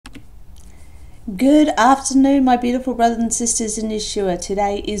Good afternoon, my beautiful brothers and sisters in Yeshua.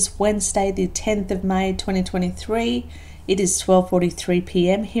 Today is Wednesday, the 10th of May, 2023. It is 12:43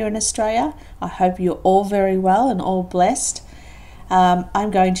 p.m. here in Australia. I hope you're all very well and all blessed.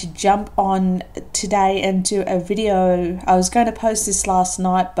 I'm going to jump on today and do a video. I was going to post this last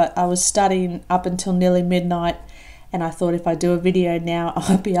night, but I was studying up until nearly midnight, and I thought if I do a video now,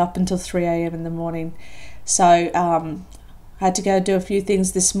 I'll be up until 3 a.m. in the morning. So I had to go do a few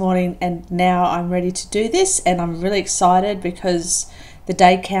things this morning, and now I'm ready to do this, and I'm really excited because the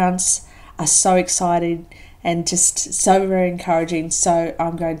day counts are so exciting and just so very encouraging. So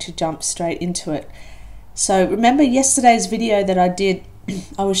I'm going to jump straight into it. So remember yesterday's video that I did,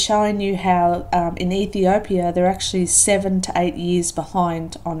 I was showing you how in Ethiopia they're actually 7 to 8 years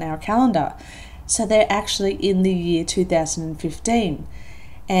behind on our calendar. So they're actually in the year 2015,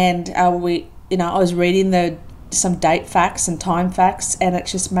 and I was reading some date facts and time facts, and it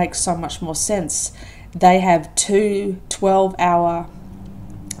just makes so much more sense. They have two 12-hour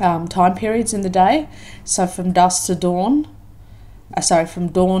time periods in the day, so from dusk to dawn, from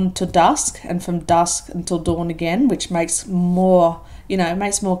dawn to dusk, and from dusk until dawn again, which makes more,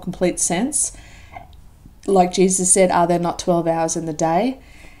 makes more complete sense. Like Jesus said, are there not 12 hours in the day?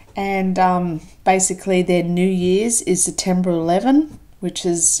 And basically their New Year's is September 11, which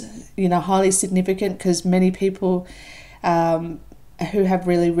is, highly significant because many people who have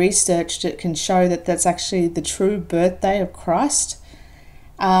really researched it can show that that's actually the true birthday of Christ.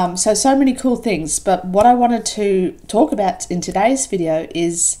 So many cool things. But what I wanted to talk about in today's video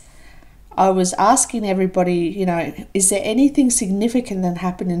is I was asking everybody, is there anything significant that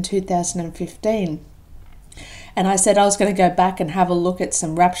happened in 2015? And I said I was going to go back and have a look at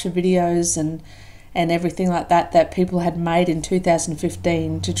some rapture videos and everything like that people had made in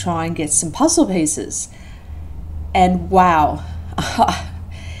 2015 to try and get some puzzle pieces. And wow,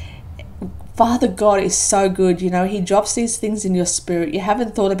 Father God is so good. He drops these things in your spirit. You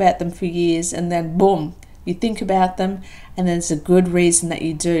haven't thought about them for years, and then boom, you think about them, and there's a good reason that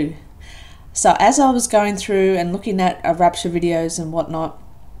you do. So as I was going through and looking at rapture videos and whatnot,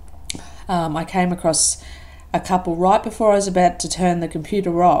 I came across a couple right before I was about to turn the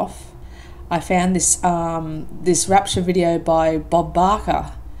computer off. I found this rapture video by Bob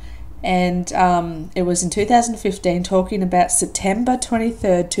Barker, and it was in 2015, talking about September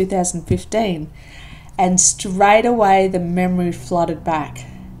 23rd, 2015, and straight away the memory flooded back.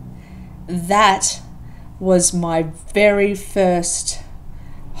 That was my very first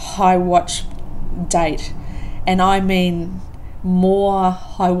high watch date, and I mean more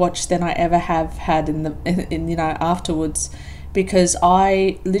high watch than I ever have had in afterwards, because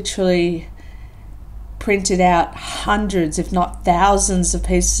I literally printed out hundreds, if not thousands, of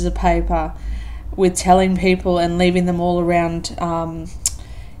pieces of paper with telling people and leaving them all around,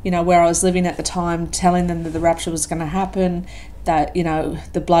 where I was living at the time, telling them that the rapture was going to happen, that,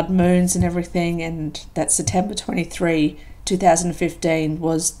 the blood moons and everything, and that September 23, 2015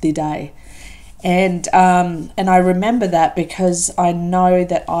 was the day. And I remember that because I know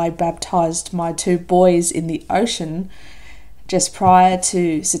that I baptized my two boys in the ocean just prior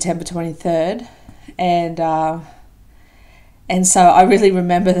to September 23rd. And so I really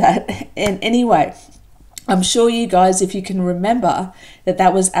remember that. And anyway, I'm sure you guys, if you can remember,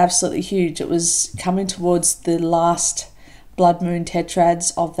 that was absolutely huge. It was coming towards the last blood moon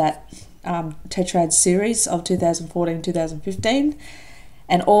tetrads of that tetrad series of 2014-2015.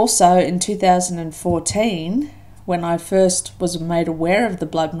 And also in 2014, when I first was made aware of the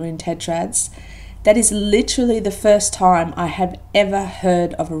blood moon tetrads, that is literally the first time I have ever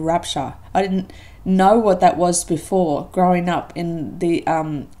heard of a rapture. I didn't know what that was before. Growing up in the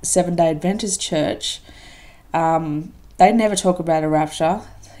Seventh-day Adventist church, they never talk about a rapture.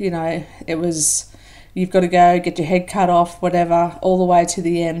 It was, you've got to go get your head cut off, whatever, all the way to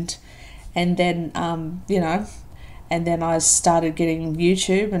the end. And then, and then I started getting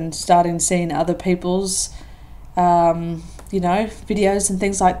YouTube and starting seeing other people's, videos and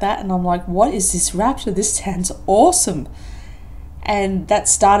things like that. And I'm like, what is this rapture? This sounds awesome. And that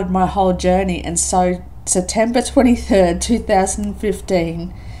started my whole journey. And so September 23rd,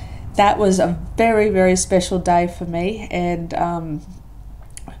 2015, that was a very, very special day for me. And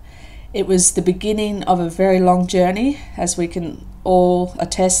it was the beginning of a very long journey, as we can all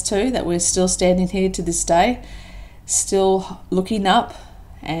attest to, that we're still standing here to this day, still looking up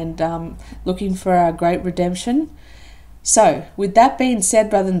and looking for our great redemption. So with that being said,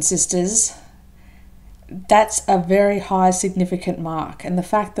 brothers and sisters, that's a very high significant mark. And the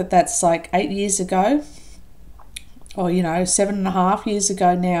fact that that's like 8 years ago, or 7.5 years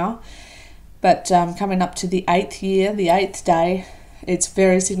ago now, but coming up to the 8th year, the 8th day It's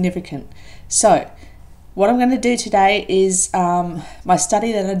very significant. So what I'm going to do today is my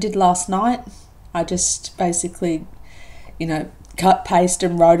study that I did last night. I just basically, cut, paste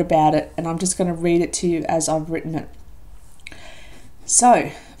and wrote about it, and I'm just going to read it to you as I've written it.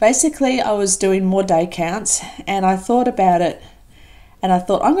 So basically I was doing more day counts, and I thought about it, and I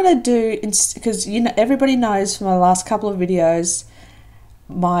thought I'm going to do, because everybody knows from my last couple of videos,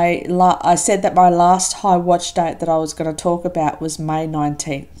 I said that my last high watch date that I was going to talk about was May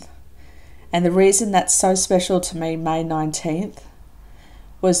 19th. And the reason that's so special to me, May 19th,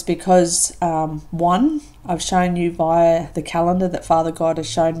 was because, one, I've shown you via the calendar that Father God has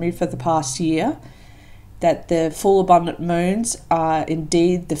shown me for the past year that the full abundant moons are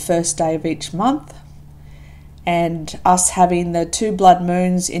indeed the first day of each month. And us having the 2 blood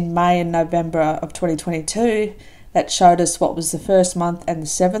moons in May and November of 2022, that showed us what was the first month and the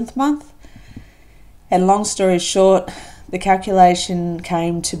 7th month. And long story short, the calculation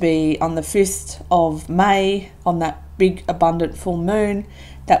came to be on the 5th of May, on that big abundant full moon.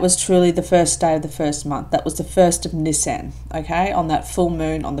 That was truly the first day of the first month. That was the 1st of Nisan, okay, on that full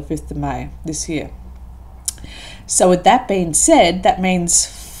moon on the 5th of May this year. So with that being said, that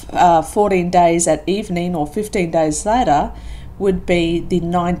means 14 days at evening, or 15 days later, would be the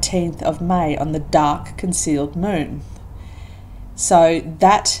 19th of May on the dark concealed moon. So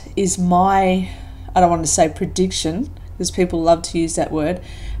that is my, I don't want to say prediction, because people love to use that word,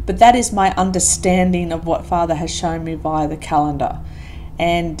 but that is my understanding of what Father has shown me via the calendar.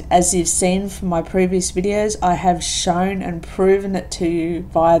 And as you've seen from my previous videos, I have shown and proven it to you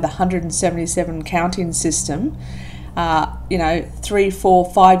via the 177 counting system, 3,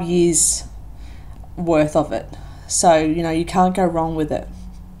 4, 5 years worth of it. So, you can't go wrong with it.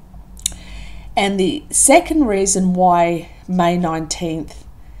 And the second reason why May 19th,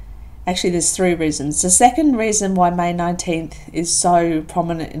 actually there's 3 reasons. The second reason why May 19th is so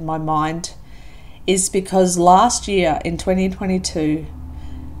prominent in my mind is because last year in 2022,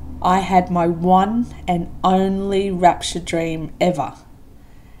 I had my one and only rapture dream ever.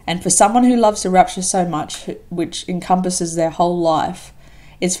 And for someone who loves the rapture so much, which encompasses their whole life,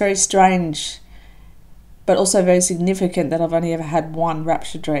 it's very strange, but also very significant that I've only ever had one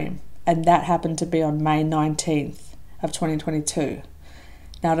rapture dream. And that happened to be on May 19th of 2022.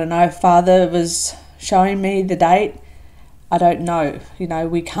 Now, I don't know if Father was showing me the date. I don't know.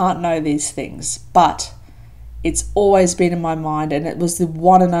 We can't know these things, but it's always been in my mind, and it was the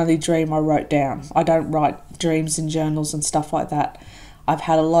one and only dream I wrote down. I don't write dreams in journals and stuff like that. I've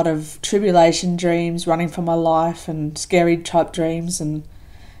had a lot of tribulation dreams, running for my life, and scary type dreams, and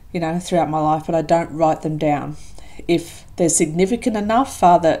throughout my life, but I don't write them down. If they're significant enough,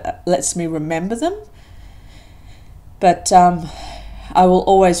 Father lets me remember them. But I will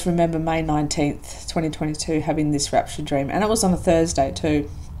always remember May 19th, 2022, having this rapture dream. And it was on a Thursday too,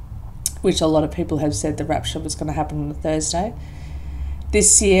 which a lot of people have said the rapture was going to happen on a Thursday.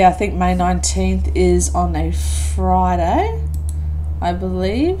 This year, I think May 19th is on a Friday, I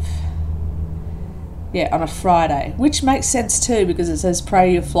believe. Yeah, on a Friday, which makes sense too, because it says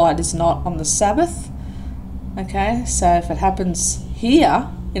pray your flight is not on the Sabbath. Okay, so if it happens here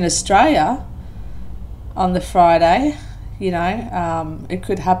in Australia on the Friday, it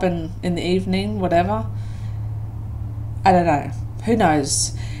could happen in the evening, whatever. I don't know. Who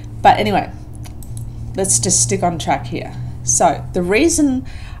knows? But anyway, let's just stick on track here. So the reason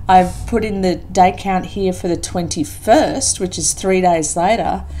I've put in the day count here for the 21st, which is 3 days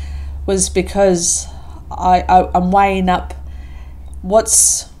later, was because I'm weighing up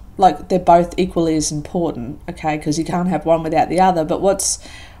what's, like, they're both equally as important, okay, because you can't have one without the other. But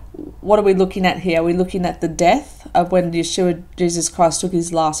what are we looking at here? Are we looking at the death of when Yeshua, Jesus Christ, took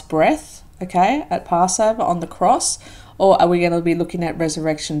his last breath, okay, at Passover on the cross? Or are we going to be looking at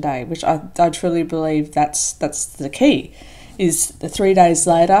Resurrection Day, which I truly believe that's the key, is the 3 days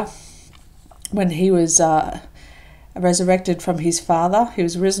later when he was resurrected from his Father. He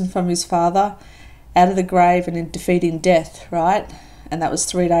was risen from his Father out of the grave and in defeating death, right? And that was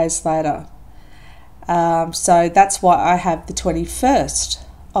 3 days later. So that's why I have the 21st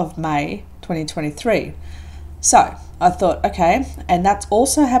of May 2023. So I thought, okay, and that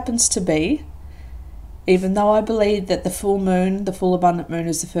also happens to be, even though I believe that the full moon, the full abundant moon,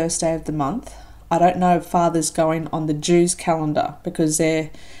 is the first day of the month, I don't know if Father's going on the Jews' calendar, because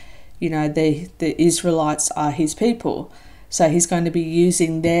they're, the Israelites are his people. So he's going to be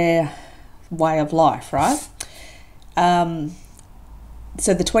using their way of life, right?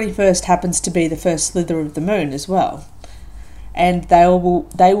 So the 21st happens to be the first slither of the moon as well. And they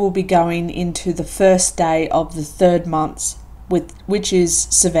will be going into the first day of the 3rd month, which is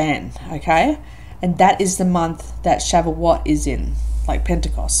Sivan, okay? And that is the month that Shavuot is in. like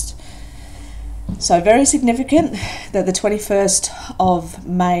Pentecost. So very significant that the 21st of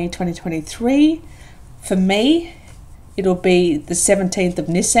May 2023, for me, it'll be the 17th of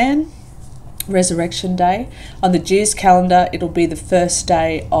Nisan, Resurrection Day. On the Jews' calendar, it'll be the first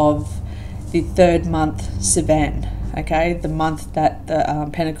day of the third month, Sivan, okay, the month that the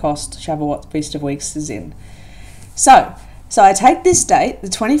Pentecost, Shavuot, Feast of Weeks is in. So I take this date, the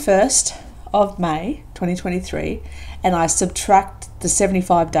 21st of May 2023, and I subtract the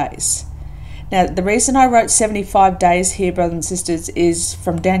 75 days. Now, the reason I wrote 75 days here, brothers and sisters, is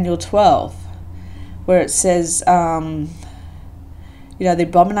from Daniel 12, where it says, the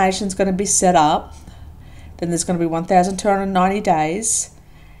abomination's going to be set up. Then there's going to be 1,290 days.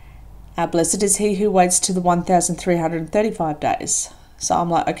 Blessed is he who waits to the 1,335 days. So I'm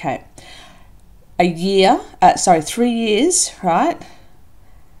like, okay, 3 years, right?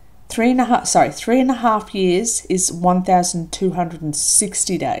 3.5 years is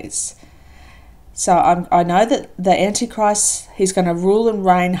 1,260 days. So I know that the Antichrist, he's going to rule and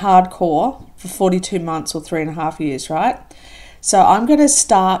reign hardcore for 42 months or 3.5 years, right? So I'm going to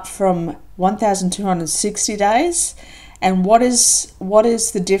start from 1,260 days. And what is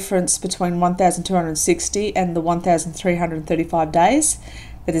the difference between 1,260 and the 1,335 days?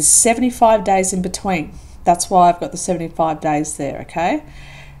 That is 75 days in between. That's why I've got the 75 days there, okay?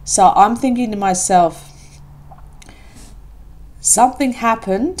 So I'm thinking to myself, something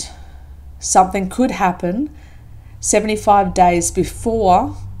happened, something could happen 75 days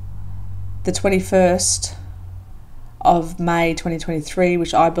before the 21st of May 2023,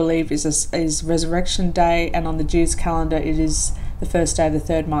 which I believe is Resurrection Day, and on the Jews' calendar it is the first day of the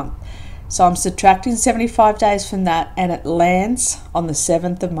third month. So I'm subtracting 75 days from that, and it lands on the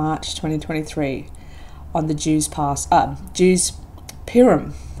 7th of March 2023 on the Jews'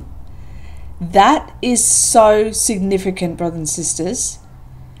 Purim. That is so significant, brothers and sisters.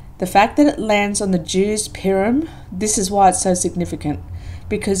 The fact that it lands on the Jews' Purim, this is why it's so significant,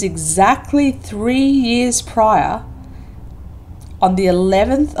 because exactly 3 years prior, on the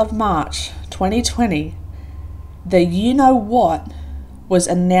 11th of March 2020, the you-know-what was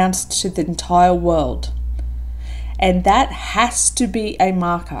announced to the entire world. And that has to be a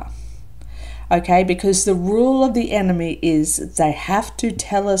marker, okay? Because the rule of the enemy is they have to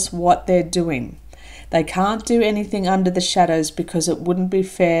tell us what they're doing. They can't do anything under the shadows because it wouldn't be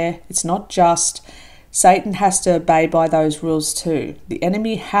fair. It's not just. Satan has to obey by those rules too. The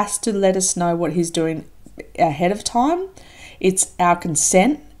enemy has to let us know what he's doing ahead of time. It's our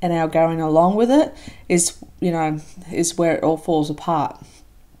consent and our going along with it is where it all falls apart,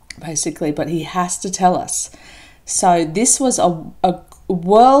 basically. But he has to tell us. So this was a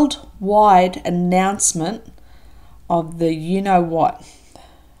worldwide announcement of the you-know-what,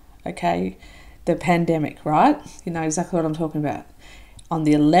 okay? The pandemic, right? You know exactly what I'm talking about. On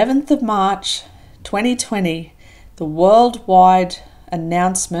the 11th of March 2020, the worldwide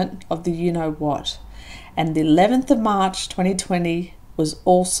announcement of the you-know-what. And the 11th of March 2020 was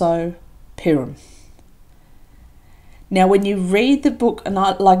also Purim. Now, when you read the book, and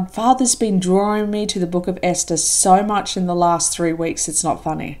Father's been drawing me to the book of Esther so much in the last 3 weeks, it's not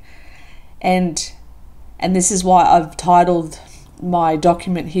funny. And this is why I've titled my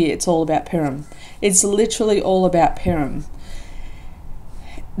document here, It's All About Purim. It's literally all about Purim.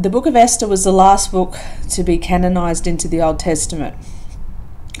 The book of Esther was the last book to be canonized into the Old Testament.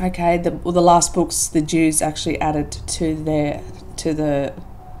 Okay, the last books the Jews actually added to the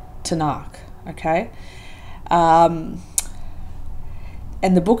Tanakh. Okay, and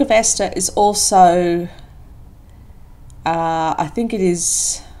the book of Esther is also, I think it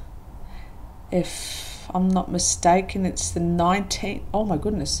is, if I'm not mistaken, it's the 19th. Oh my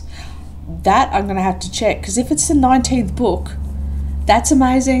goodness, that I'm going to have to check, because if it's the 19th book, that's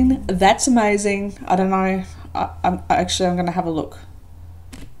amazing. That's amazing. I don't know. I'm going to have a look.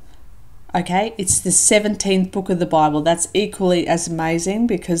 Okay, it's the 17th book of the Bible. That's equally as amazing,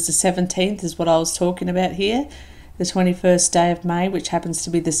 because the 17th is what I was talking about here, the 21st day of May, which happens to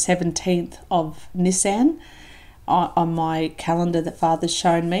be the 17th of Nisan on my calendar that Father's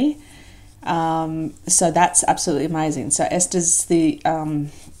shown me. So that's absolutely amazing. So Esther's the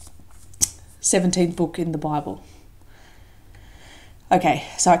 17th book in the Bible. Okay,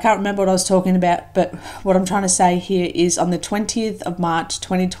 so I can't remember what I was talking about, but what I'm trying to say here is on the 20th of March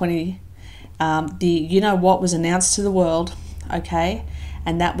 2020, the you-know-what was announced to the world, okay,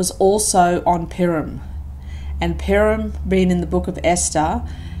 and that was also on Purim. And Purim, being in the book of Esther,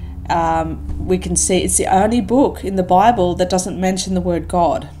 we can see it's the only book in the Bible that doesn't mention the word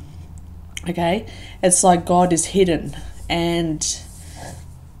God, okay? It's like God is hidden, and,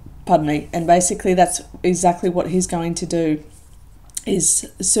 pardon me, and basically that's exactly what he's going to do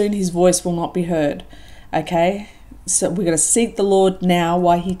is soon his voice will not be heard. Okay, so we're going to seek the Lord now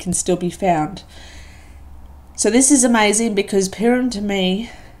while he can still be found. So this is amazing, because Purim to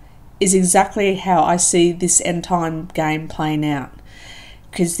me is exactly how I see this end time game playing out.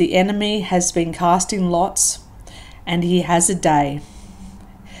 Because the enemy has been casting lots, and he has a day.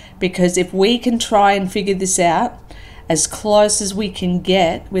 Because if we can try and figure this out as close as we can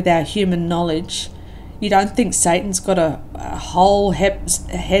get with our human knowledge, you don't think Satan's got a whole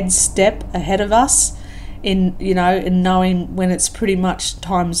head step ahead of us in knowing when it's pretty much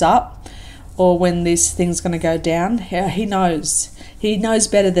time's up, or when this thing's going to go down? He knows. He knows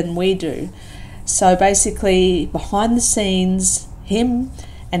better than we do. So basically, behind the scenes, him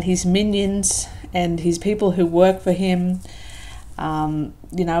and his minions and his people who work for him,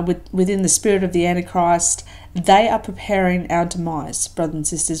 within the spirit of the Antichrist, they are preparing our demise, brothers and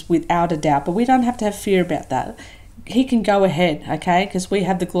sisters, without a doubt. But we don't have to have fear about that. He can go ahead, okay, because we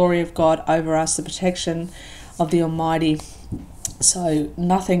have the glory of God over us, the protection of the Almighty. So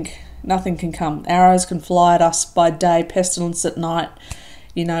nothing can come. Arrows can fly at us by day, pestilence at night.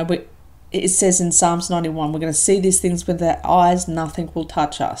 It says in Psalms 91, we're going to see these things with our eyes, nothing will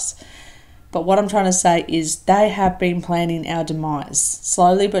touch us. But what I'm trying to say is they have been planning our demise.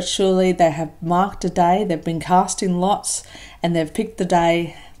 Slowly but surely, they have marked a day, they've been casting lots, and they've picked the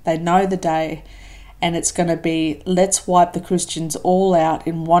day, they know the day, and it's going to be, let's wipe the Christians all out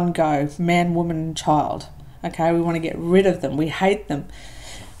in one go, man, woman, and child. Okay, we want to get rid of them. We hate them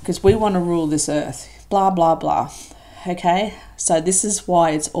because we want to rule this earth. Blah, blah, blah. Okay, so this is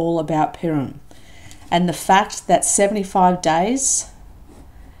why it's all about Purim. And the fact that 75 days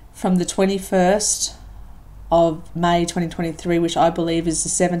from the 21st of May 2023, which I believe is the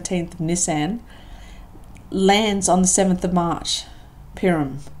 17th of Nisan, lands on the 7th of March,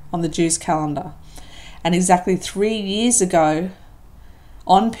 Purim, on the Jews' calendar. And exactly 3 years ago,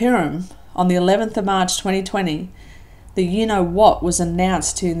 on Purim, on the 11th of March 2020, the you-know-what was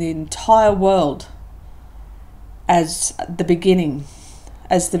announced to the entire world as the beginning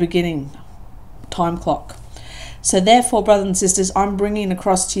time clock. So therefore, brothers and sisters, I'm bringing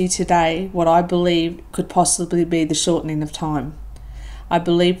across to you today what I believe could possibly be the shortening of time. I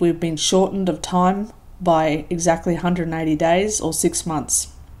believe we've been shortened of time by exactly 180 days or 6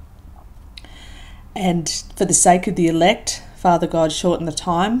 months. And for the sake of the elect, Father God shortened the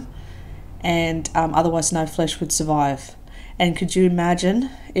time, and otherwise no flesh would survive. And could you imagine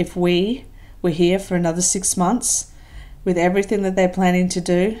if we were here for another 6 months with everything that they're planning to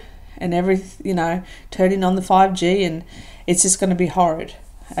do, and turning on the 5G, and it's just going to be horrid.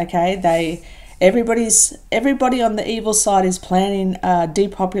 Okay, everybody on the evil side is planning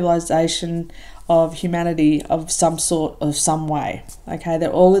depopulation of humanity of some sort, of some way. Okay,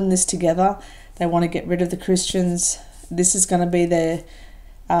 they're all in this together. They want to get rid of the Christians. This is going to be their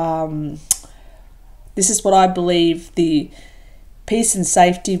this is what I believe the peace and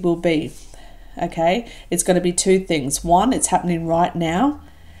safety will be. Okay, it's going to be two things. One, it's happening right now.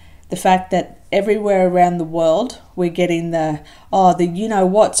 The fact that everywhere around the world we're getting the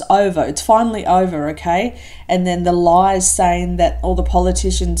you-know-what's over. It's finally over, okay? And then the lies saying that all the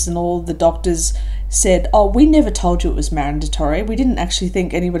politicians and all the doctors said, we never told you it was mandatory. We didn't actually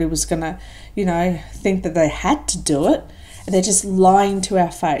think anybody was going to, think that they had to do it. And they're just lying to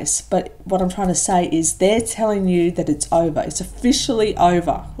our face. But what I'm trying to say is they're telling you that it's over. It's officially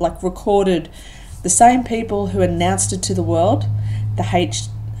over, like recorded. The same people who announced it to the world, the WHO,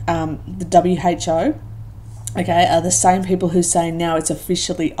 okay, are the same people who say now it's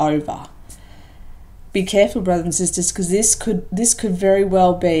officially over. Be careful, brothers and sisters, because this could very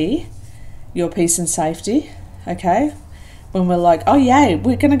well be your peace and safety, okay? When we're like, oh yeah,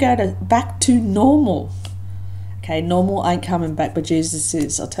 we're going to go back to normal. Okay, normal ain't coming back, but Jesus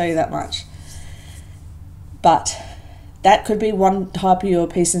is, I'll tell you that much. But that could be one type of your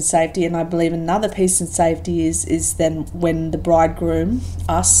peace and safety, and I believe another peace and safety is then when the bridegroom,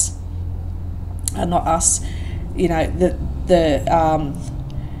 us, not us, the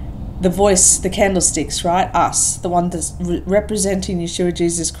voice, the candlesticks, right? Us, the one that's representing Yeshua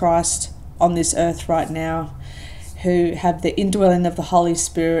Jesus Christ on this earth right now, who have the indwelling of the Holy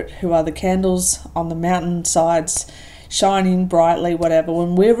Spirit, who are the candles on the mountain sides, shining brightly, whatever.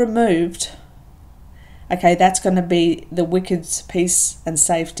 When we're removed, okay, that's going to be the wicked's peace and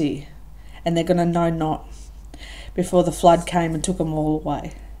safety. And they're going to know not before the flood came and took them all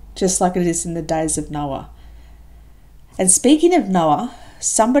away. Just like it is in the days of Noah. And speaking of Noah,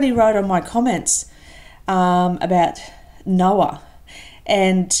 somebody wrote on my comments about Noah.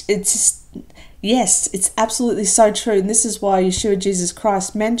 And it's just, yes, it's absolutely so true. And this is why Yeshua Jesus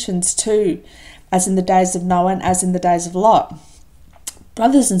Christ mentions too, as in the days of Noah and as in the days of Lot.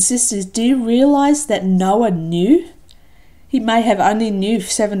 Brothers and sisters, do you realize that Noah knew? He may have only knew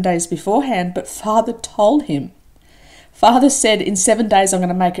 7 days beforehand, but Father told him. Father said, in 7 days I'm going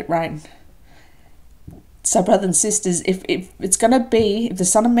to make it rain. So brothers and sisters, if it's going to be, if the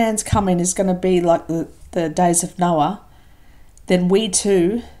Son of Man's coming is going to be like the days of Noah, then we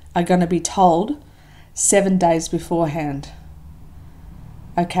too are going to be told 7 days beforehand.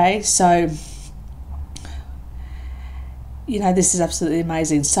 Okay, so, this is absolutely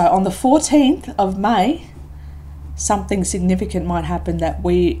amazing. So on the 14th of May, something significant might happen, that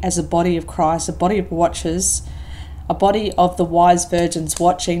we as a body of Christ, a body of watchers, a body of the wise virgins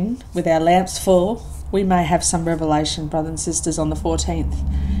watching with our lamps full, we may have some revelation, brothers and sisters, on the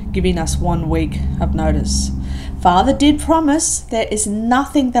 14th, giving us 1 week of notice. Father did promise, there is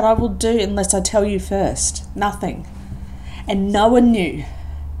nothing that I will do unless I tell you first. Nothing. And Noah knew.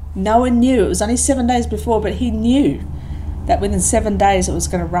 Noah knew. It was only 7 days before, but he knew that within 7 days it was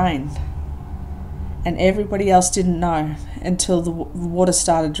going to rain. And everybody else didn't know until the water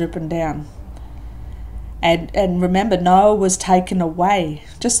started dripping down. And remember, Noah was taken away,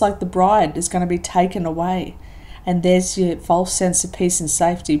 just like the bride is going to be taken away. And there's your false sense of peace and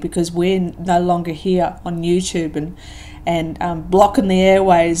safety, because we're no longer here on YouTube and blocking the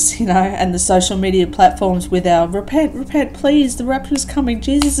airways, and the social media platforms with our repent, please, the rapture is coming,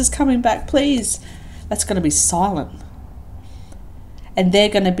 Jesus is coming back, please. That's going to be silent. And they're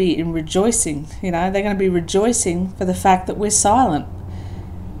going to be in rejoicing, they're going to be rejoicing for the fact that we're silent.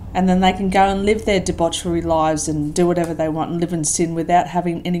 And then they can go and live their debauchery lives and do whatever they want and live in sin without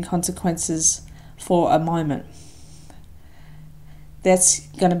having any consequences for a moment. That's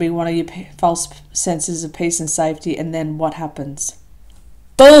going to be one of your false senses of peace and safety. And then what happens?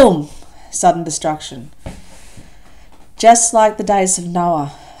 Boom! Sudden destruction. Just like the days of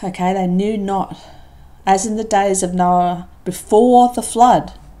Noah. Okay, they knew not. As in the days of Noah before the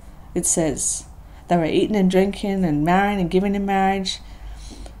flood, it says. They were eating and drinking and marrying and giving in marriage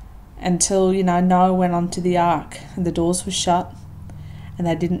until, Noah went onto the ark and the doors were shut, and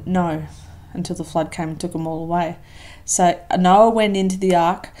they didn't know until the flood came and took them all away. So Noah went into the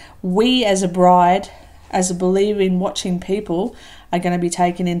ark. We as a bride, as a believing, watching people, are going to be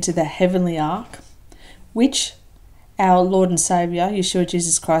taken into the heavenly ark, which our Lord and Saviour, Yeshua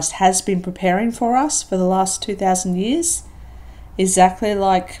Jesus Christ, has been preparing for us for the last 2,000 years, exactly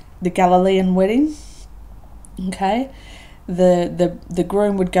like the Galilean wedding. Okay, the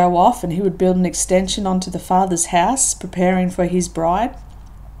groom would go off and he would build an extension onto the father's house, preparing for his bride.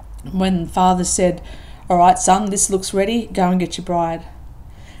 When the father said, all right, son, this looks ready, go and get your bride.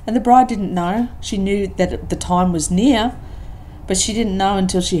 And the bride didn't know. She knew that the time was near, but she didn't know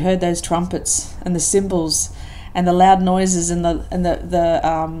until she heard those trumpets and the cymbals and the loud noises and the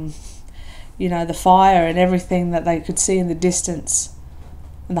fire and everything that they could see in the distance.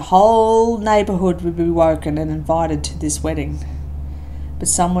 And the whole neighbourhood would be woken and invited to this wedding. But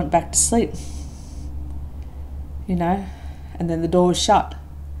some went back to sleep, and then the door was shut.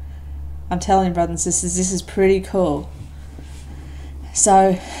 I'm telling you, brothers and sisters, this is pretty cool.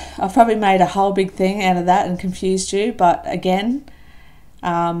 So I've probably made a whole big thing out of that and confused you. But again,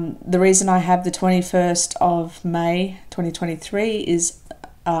 the reason I have the 21st of May 2023 is,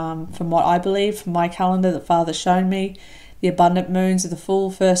 from what I believe, from my calendar that Father's shown me, the abundant moons are the full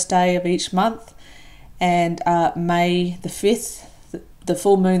first day of each month. And May the 5th, the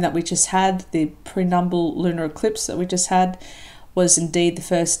full moon that we just had, the prenumbral lunar eclipse that we just had, was indeed the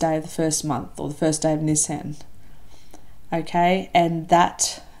first day of the first month, or the first day of Nisan. Okay, and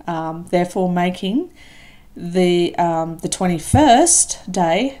that therefore making the 21st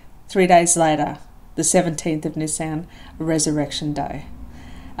day, 3 days later, the 17th of Nisan, Resurrection Day.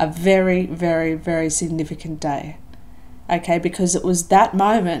 A very, very, very significant day. Okay, because it was that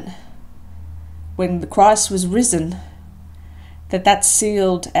moment when the Christ was risen that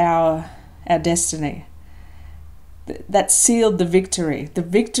sealed our destiny. That sealed the victory. The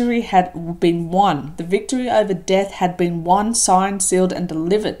victory had been won. The victory over death had been won, signed, sealed, and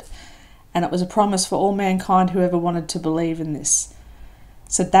delivered. And it was a promise for all mankind, whoever wanted to believe in this.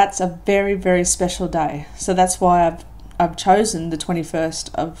 So that's a very, very special day. So that's why I've chosen the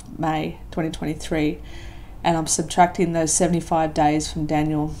 21st of May 2023, and I'm subtracting those 75 days from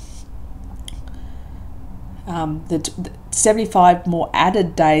Daniel. The 75 more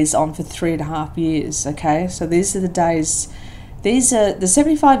added days on for 3.5 years. Okay, so these are the days. These are the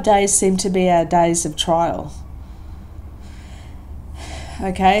 75 days. Seem to be our days of trial.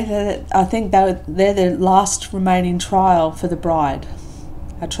 Okay, I think they're the last remaining trial for the bride.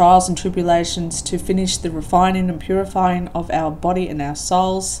 Our trials and tribulations to finish the refining and purifying of our body and our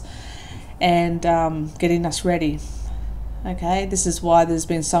souls, and getting us ready. Okay, this is why there's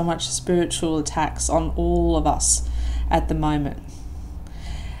been so much spiritual attacks on all of us at the moment.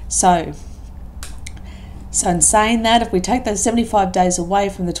 So in saying that, if we take those 75 days away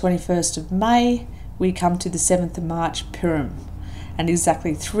from the 21st of May, we come to the 7th of March, Purim. And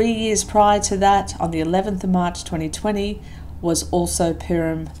exactly 3 years prior to that, on the 11th of March 2020, was also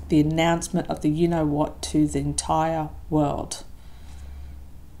Purim, the announcement of the you-know-what to the entire world.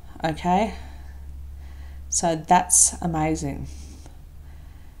 Okay? So that's amazing.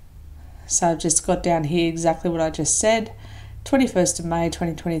 So I've just got down here exactly what I just said. 21st of May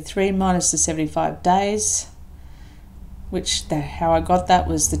 2023 minus the 75 days, which how I got that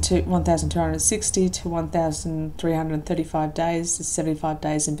was the 1,260 to 1,335 days, the 75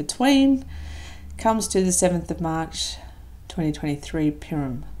 days in between, comes to the 7th of March 2023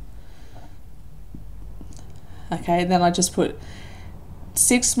 Purim. Okay, then I just put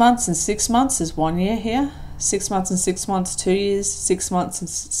 6 months and 6 months is 1 year here. 6 months and 6 months, 2 years. 6 months and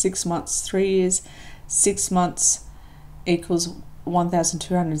 6 months, 3 years. 6 months equals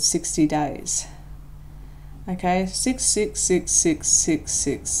 1,260 days. Okay, 6, 6, 6, 6, 6,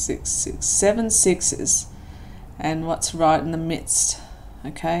 6, 6, 6, 7 sixes. And what's right in the midst?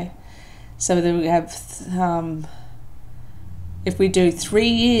 Okay, so then we have, if we do 3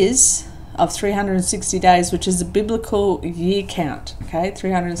 years of 360 days, which is a biblical year count, okay,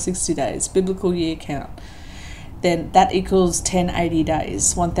 360 days, biblical year count, then that equals 1080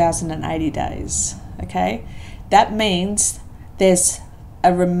 days, 1080 days, okay? That means there's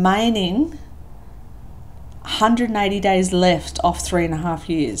a remaining 180 days left of 3.5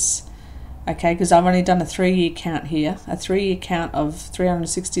 years, okay? Because I've only done a 3-year count here. A 3-year count of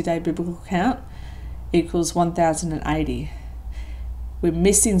 360-day biblical count equals 1080. We're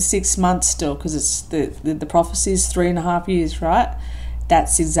missing 6 months still because it's the prophecy is 3.5 years, right?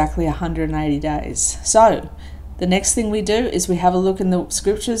 That's exactly 180 days. So the next thing we do is we have a look in the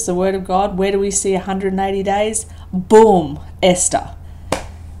scriptures, the word of God. Where do we see 180 days? Boom, Esther.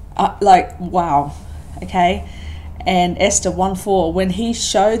 Like, wow, okay? And Esther 1:4, when he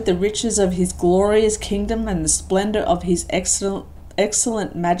showed the riches of his glorious kingdom and the splendor of his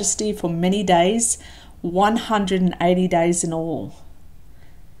excellent majesty for many days, 180 days in all.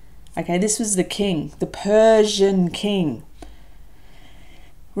 Okay, this was the king, the Persian king.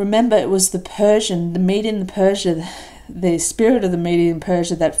 Remember, it was the Persian, the Median Persia, the spirit of the Median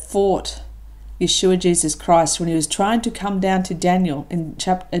Persia that fought Yeshua Jesus Christ when he was trying to come down to Daniel in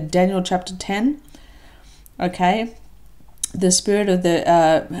Daniel chapter 10. Okay, the spirit of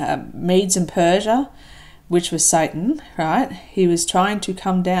the Medes and Persia, which was Satan, right? He was trying to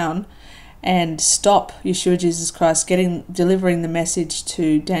come down and stop Yeshua Jesus Christ delivering the message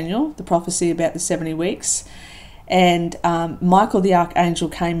to Daniel, the prophecy about the 70 weeks. And Michael the archangel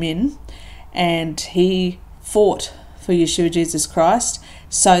came in and he fought for Yeshua Jesus Christ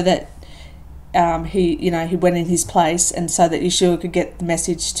so that he went in his place, and so that Yeshua could get the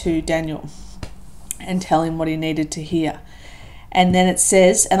message to Daniel and tell him what he needed to hear. And then it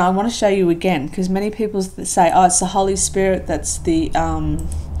says, and I want to show you again, because many people say, oh, it's the Holy Spirit that's the,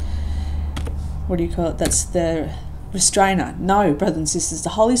 that's the restrainer. No, brothers and sisters, the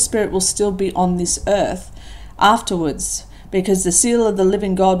Holy Spirit will still be on this earth afterwards, because the seal of the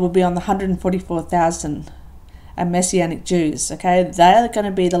living God will be on the 144,000 Messianic Jews, okay? They're going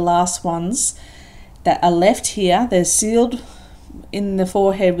to be the last ones that are left here. They're sealed in the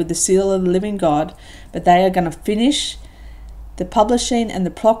forehead with the seal of the living God, but they are going to finish the publishing and the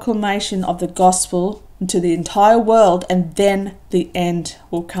proclamation of the gospel to the entire world, and then the end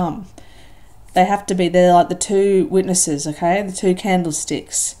will come. They're like the two witnesses, okay? The two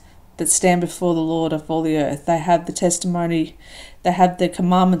candlesticks that stand before the Lord of all the earth. They have the testimony, they have the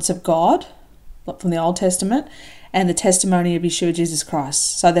commandments of God from the Old Testament and the testimony of Yeshua Jesus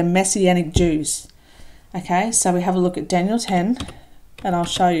Christ. So they're Messianic Jews. Okay, so we have a look at Daniel 10 and I'll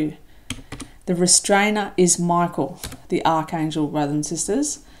show you. The restrainer is Michael, the archangel, brothers and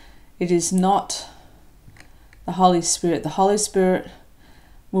sisters. It is not the Holy Spirit. The Holy Spirit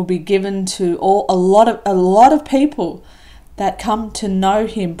will be given to a lot of people that come to know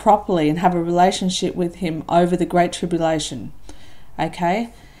him properly and have a relationship with him over the Great Tribulation.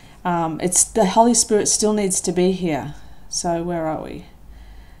 Okay? It's the Holy Spirit still needs to be here. So where are we?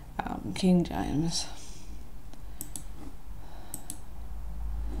 King James.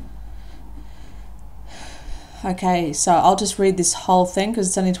 Okay, so I'll just read this whole thing because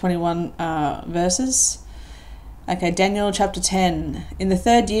it's only 21 verses. Okay, Daniel chapter 10. In the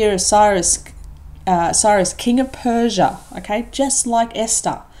 3rd year of Cyrus, king of Persia, okay, just like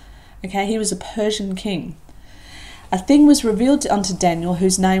Esther, okay, he was a Persian king. A thing was revealed unto Daniel,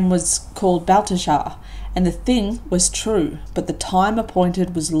 whose name was called Belteshazzar, And the thing was true, but the time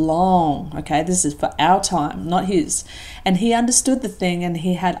appointed was long. Okay, this is for our time, not his. And he understood the thing, and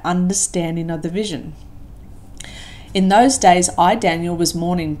he had understanding of the vision. In those days, I, Daniel, was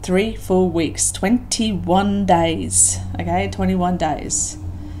mourning 3 full weeks, 21 days. Okay, 21 days.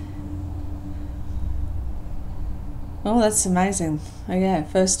 Oh, that's amazing. Okay,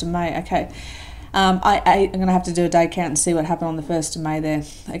 1st of May. Okay. I'm going to have to do a day count and see what happened on the 1st of May there.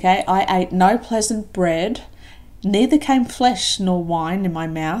 Okay, I ate no pleasant bread, neither came flesh nor wine in my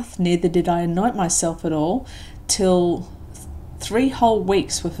mouth, neither did I anoint myself at all, till 3 whole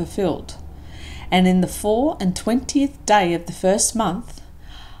weeks were fulfilled. And in the 24th day of the 1st month,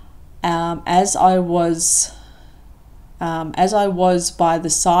 as I was by the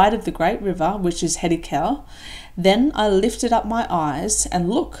side of the great river, which is Hedikel, then I lifted up my eyes, and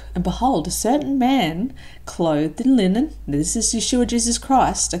look, and behold, a certain man clothed in linen, this is Yeshua Jesus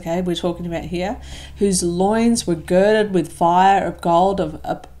Christ, okay, we're talking about here, whose loins were girded with fire of gold of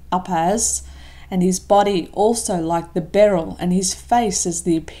Upaz, and his body also like the beryl, and his face as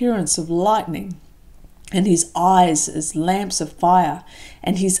the appearance of lightning, and his eyes as lamps of fire,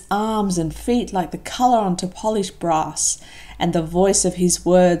 and his arms and feet like the colour unto polished brass, and the voice of his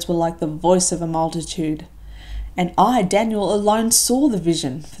words were like the voice of a multitude. And I, Daniel, alone saw the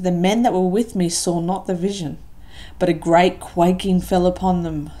vision, for the men that were with me saw not the vision. But a great quaking fell upon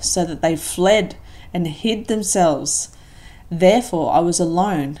them, so that they fled and hid themselves. Therefore I was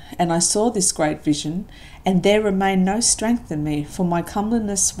alone, and I saw this great vision, and there remained no strength in me, for my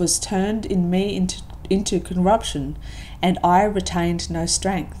comeliness was turned in me into corruption, and I retained no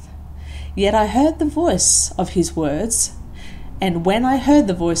strength. Yet I heard the voice of his words, and when I heard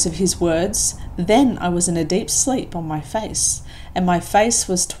the voice of his words, then I was in a deep sleep on my face, and my face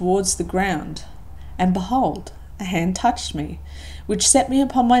was towards the ground. And behold, a hand touched me, which set me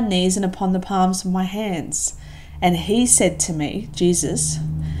upon my knees and upon the palms of my hands. And he said to me, Jesus,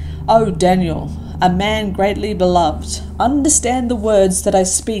 O Daniel, a man greatly beloved, understand the words that I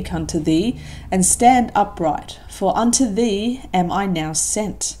speak unto thee, and stand upright, for unto thee am I now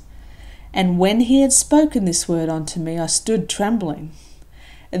sent. And when he had spoken this word unto me, I stood trembling.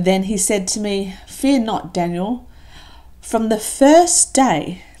 Then he said to me, Fear not, Daniel. From the first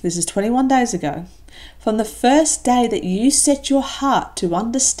day, this is 21 days ago, from the first day that you set your heart to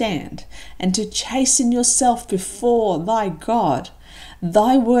understand and to chasten yourself before thy God,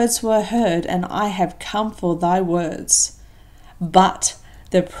 thy words were heard, and I have come for thy words. But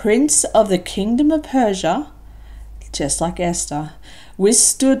the prince of the kingdom of Persia, just like Esther,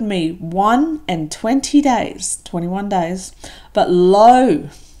 withstood me 21 days, 21 days. But lo,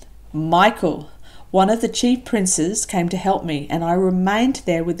 Michael, one of the chief princes, came to help me, and I remained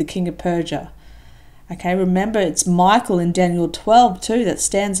there with the king of Persia. Okay, remember it's Michael in Daniel 12 too that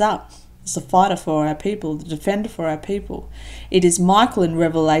stands up as the fighter for our people, the defender for our people. It is Michael in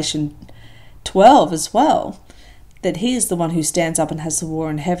Revelation 12 as well, that he is the one who stands up and has the war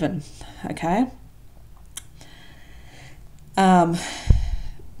in heaven. Okay.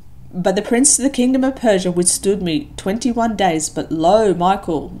 But the prince of the kingdom of Persia withstood me 21 days. But lo,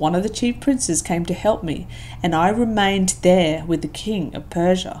 Michael, one of the chief princes, came to help me, and I remained there with the king of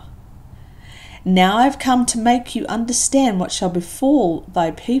Persia. Now I have come to make you understand what shall befall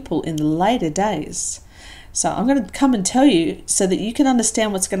thy people in the later days. So I'm going to come and tell you so that you can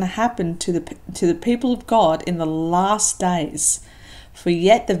understand what's going to happen to the people of God in the last days. For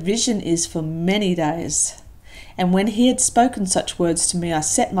yet the vision is for many days. And when he had spoken such words to me, I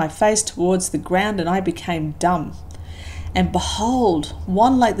set my face towards the ground, and I became dumb. And behold,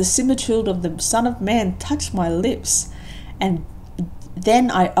 one like the similitude of the Son of Man touched my lips. And then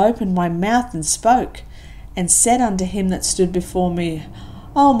I opened my mouth and spoke, and said unto him that stood before me,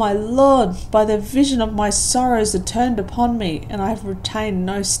 O my Lord, by the vision of my sorrows are turned upon me, and I have retained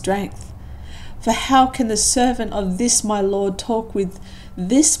no strength. For how can the servant of this my Lord talk with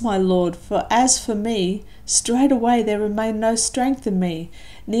this my Lord? For as for me, straightway there remained no strength in me,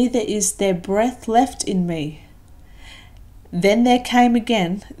 neither is there breath left in me. Then there came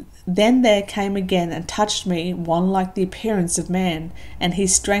again and touched me one like the appearance of man, and he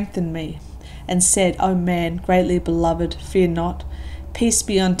strengthened me, and said, O man, greatly beloved, fear not. Peace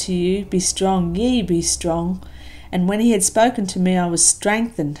be unto you, be strong, ye be strong. And when he had spoken to me, I was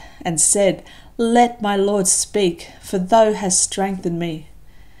strengthened, and said, Let my Lord speak, for thou hast strengthened me.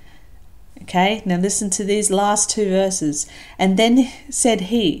 Okay, now listen to these last 2 verses. And then said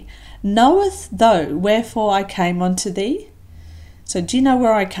he, Knowest thou wherefore I came unto thee? So do you know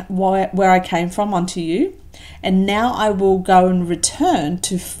where I came from unto you? And now I will go and return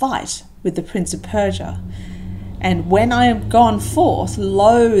to fight with the prince of Persia. And when I am gone forth,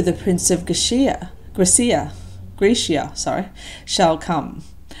 lo, the prince of Geshir Grecia, sorry, shall come.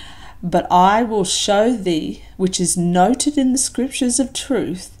 But I will show thee, which is noted in the scriptures of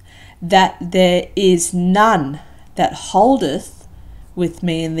truth, that there is none that holdeth with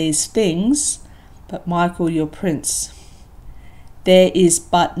me in these things, but Michael your prince. There is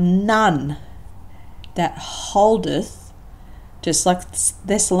but none that holdeth, just like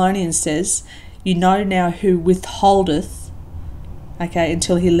Thessalonians says, you know now who withholdeth, okay,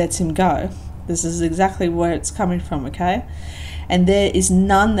 until he lets him go. This is exactly where it's coming from, okay? And there is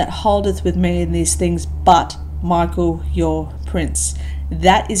none that holdeth with me in these things but Michael your prince.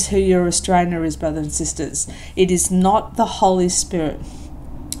 That is who your restrainer is, brothers and sisters. It is not the Holy Spirit.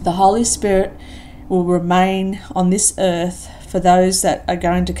 The Holy Spirit will remain on this earth for those that are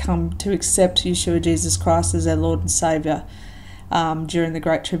going to come to accept Yeshua Jesus Christ as their Lord and Saviour during the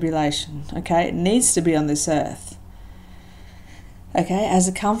Great Tribulation. Okay, it needs to be on this earth. Okay, as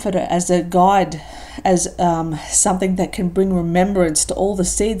a comforter, as a guide, as something that can bring remembrance to all the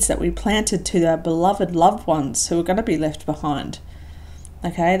seeds that we planted to our beloved loved ones who are going to be left behind.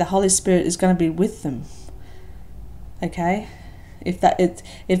 Okay, the Holy Spirit is going to be with them. Okay, if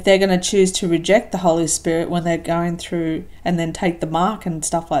they're going to choose to reject the Holy Spirit when they're going through and then take the mark and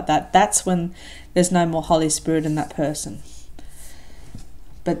stuff like that, that's when there's no more Holy Spirit in that person.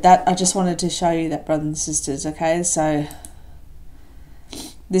 But that, I just wanted to show you that, brothers and sisters. Okay, so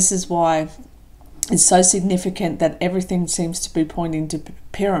this is why it's so significant that everything seems to be pointing to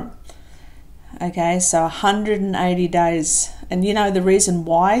Purim. Okay, so 180 days. And you know the reason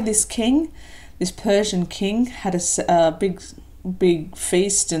why this Persian king, had a big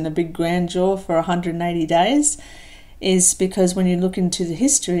feast and a big grandeur for 180 days is because when you look into the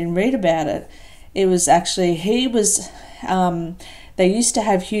history and read about it, it was actually, they used to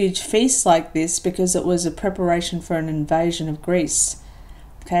have huge feasts like this because it was a preparation for an invasion of Greece.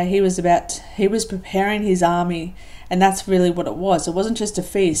 Okay, he was preparing his army, and that's really what it was. It wasn't just a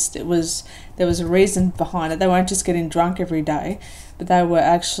feast. There was a reason behind it. They weren't just getting drunk every day, but they were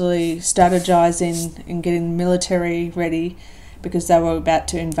actually strategizing and getting military ready because they were about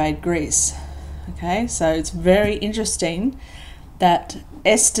to invade Greece. Okay, so it's very interesting that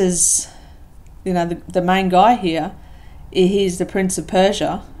Esther's, the main guy here, he's the Prince of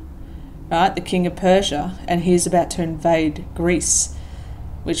Persia, right? The King of Persia, and he's about to invade Greece,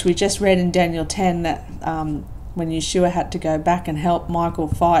 which we just read in Daniel 10 that when Yeshua had to go back and help Michael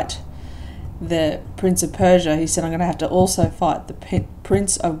fight the Prince of Persia, he said, I'm going to have to also fight the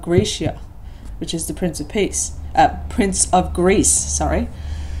Prince of Grecia, which is the Prince of Prince of Greece, sorry.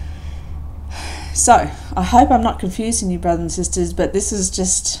 So, I hope I'm not confusing you, brothers and sisters, but this is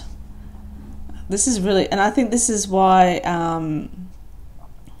really, and I think this is why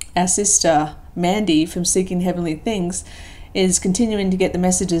our sister Mandy from Seeking Heavenly Things is continuing to get the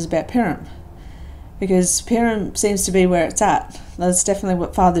messages about Purim, because Purim seems to be where it's at. That's definitely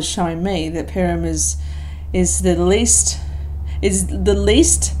what Father's showing me, that Purim is the least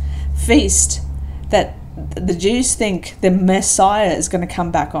feast that the Jews think the Messiah is going to come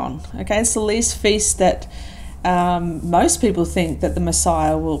back on. Okay, it's the least feast that most people think that the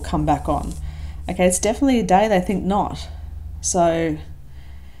Messiah will come back on. Okay, it's definitely a day they think not. So,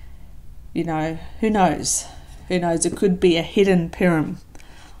 who knows? Who knows? It could be a hidden Purim.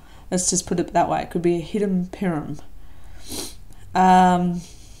 Let's just put it that way. It could be a hidden Purim.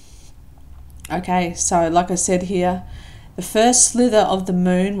 Okay, so like I said here, the first slither of the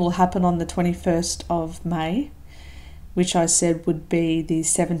moon will happen on the 21st of May, which I said would be the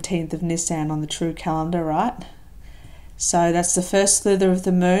 17th of Nisan on the true calendar, right? So that's the first slither of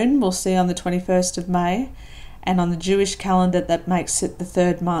the moon we'll see on the 21st of May. And on the Jewish calendar, that makes it the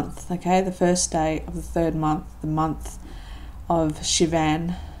third month, okay? The first day of the third month, the month of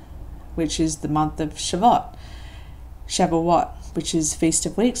Shivan, which is the month of Shavuot, which is Feast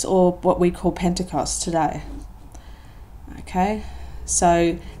of Weeks, or what we call Pentecost today. Okay?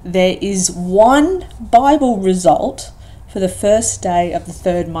 So there is one Bible result for the first day of the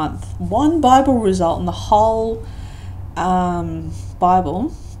third month. One Bible result in the whole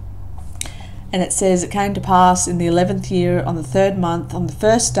Bible. And it says, it came to pass in the 11th year, on the third month, on the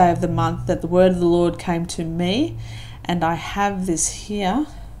first day of the month, that the word of the Lord came to me. And I have this here.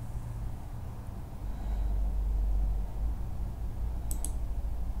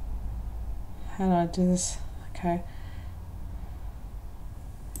 How do I do this? Okay.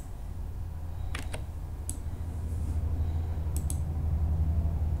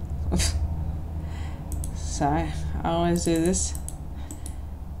 So, I always do this.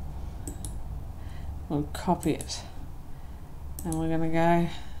 We'll copy it, and we're going to go,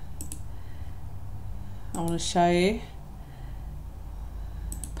 I want to show you,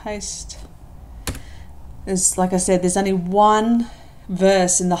 paste, There's, like I said, there's only one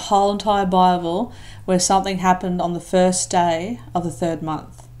verse in the whole entire Bible where something happened on the first day of the third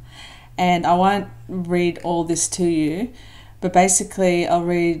month. And I won't read all this to you, but basically I'll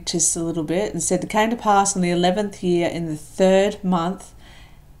read just a little bit. It said, "It came to pass in the 11th year, in the third month,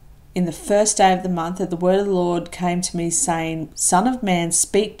 in the first day of the month, that the word of the Lord came to me, saying, Son of man,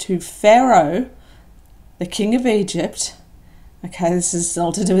 speak to Pharaoh, the king of Egypt." Okay, this is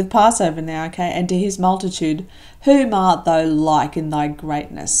all to do with Passover now, okay? "And to his multitude, whom art thou like in thy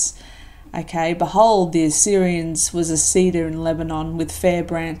greatness? Okay, behold, the Assyrians was a cedar in Lebanon, with fair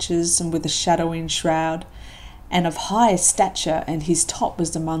branches and with a shadowing shroud, and of high stature, and his top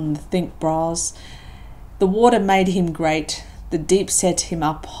was among the thick brass. The water made him great, the deep set him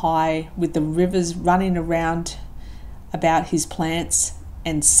up high, with the rivers running around about his plants,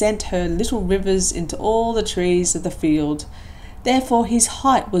 and sent her little rivers into all the trees of the field. Therefore his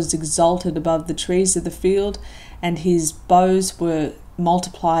height was exalted above the trees of the field, and his boughs were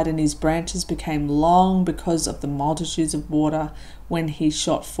multiplied, and his branches became long because of the multitudes of water when he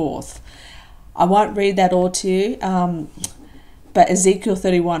shot forth." I won't read that all to you, but Ezekiel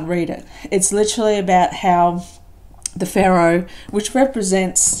 31, read it. It's literally about how the Pharaoh, which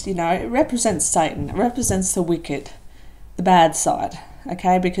represents, it represents Satan, it represents the wicked, the bad side,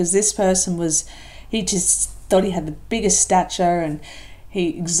 okay? Because this person he just thought he had the biggest stature, and he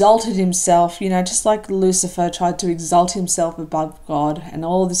exalted himself, just like Lucifer tried to exalt himself above God and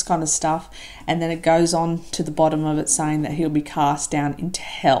all this kind of stuff. And then it goes on to the bottom of it saying that he'll be cast down into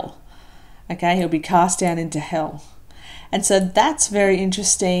hell. Okay, he'll be cast down into hell. And so that's very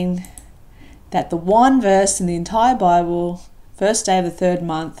interesting, that the one verse in the entire Bible, first day of the third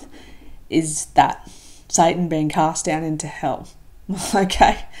month, is that Satan being cast down into hell.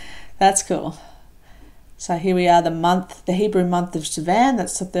 Okay, that's cool. So here we are, the Hebrew month of Sivan,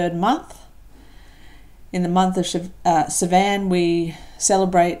 that's the third month. In the month of Sivan, we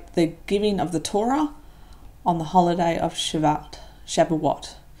celebrate the giving of the Torah on the holiday of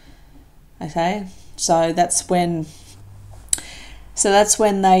Shavuot. Okay, so that's when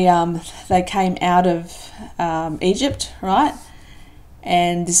they came out of Egypt, right?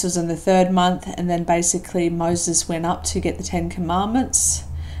 And this was in the third month, and then basically Moses went up to get the 10 Commandments.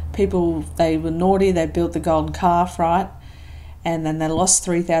 People, they were naughty, they built the golden calf, right? And then they lost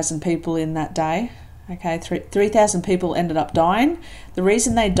 3,000 people in that day. Okay, 3,000 people ended up dying. The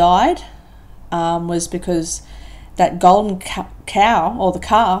reason they died was because that golden cow, or the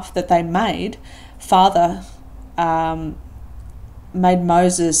calf that they made, Father made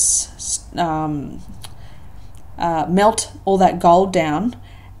Moses melt all that gold down,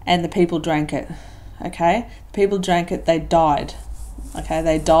 and the people drank it. Okay, the people drank it, they died. Okay,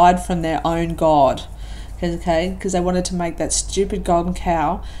 they died from their own god. Okay, because they wanted to make that stupid golden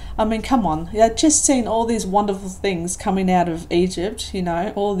cow. I mean, come on, they'd just seen all these wonderful things coming out of Egypt,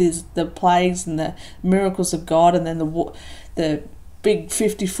 all the plagues and the miracles of God, and then the big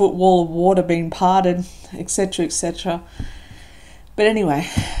 50-foot wall of water being parted, etc., etc. But anyway,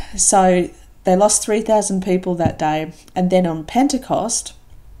 so they lost 3,000 people that day, and then on Pentecost,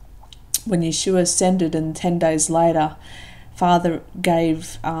 when Yeshua ascended, and 10 days later, Father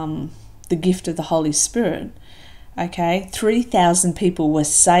gave the gift of the Holy Spirit. Okay, 3,000 people were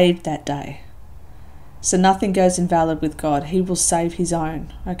saved that day. So nothing goes invalid with God. He will save his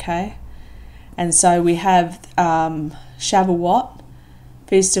own. Okay, and so we have Shavuot,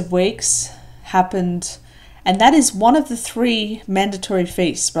 Feast of Weeks, happened, and that is one of the 3 mandatory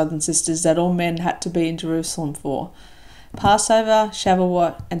feasts, brothers and sisters, that all men had to be in Jerusalem for: Passover,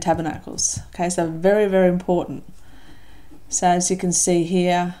 Shavuot, and Tabernacles. Okay, so very, very important. So as you can see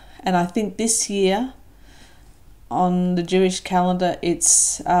here, and I think this year on the Jewish calendar,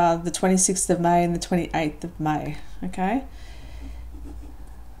 it's the 26th of May and the 28th of May. Okay,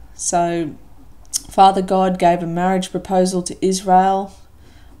 so Father God gave a marriage proposal to Israel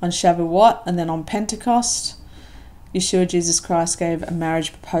on Shavuot, and then on Pentecost, Yeshua Jesus Christ gave a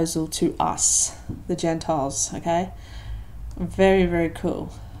marriage proposal to us, the Gentiles. Okay, very, very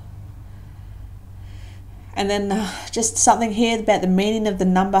cool. And then just something here about the meaning of the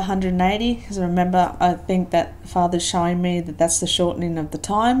number 180, because remember, I think that Father's showing me that that's the shortening of the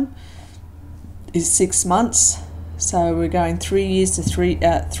time, is 6 months. So we're going 3 years to 3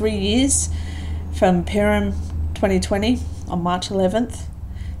 years from Purim 2020 on March 11th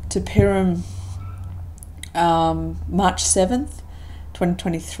to Purim March 7th,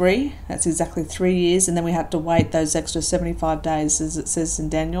 2023. That's exactly 3 years, and then we had to wait those extra 75 days, as it says in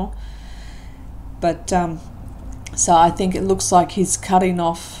Daniel. But so I think it looks like he's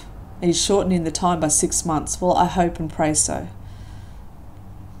shortening the time by 6 months. Well, I hope and pray so.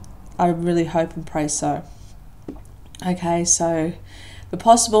 I really hope and pray so. Okay, so the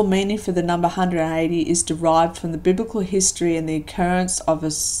possible meaning for the number 180 is derived from the biblical history and the occurrence of a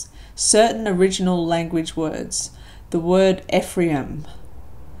certain original language words. The word Ephraim,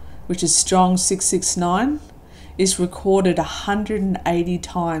 which is Strong 669, is recorded 180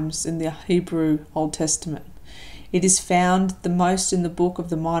 times in the Hebrew Old Testament. It is found the most in the book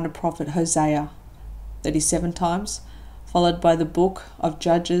of the minor prophet Hosea, 37 times, followed by the book of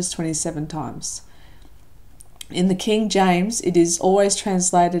Judges, 27 times. In the King James, it is always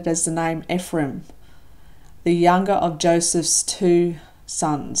translated as the name Ephraim, the younger of Joseph's two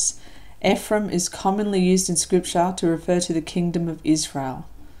sons. Ephraim is commonly used in Scripture to refer to the kingdom of Israel,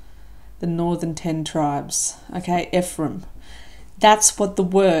 the northern 10 tribes. Okay, Ephraim. That's what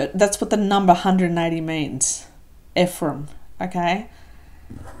the number 180 means. Ephraim, okay?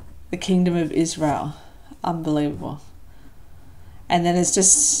 The kingdom of Israel. Unbelievable. And then it's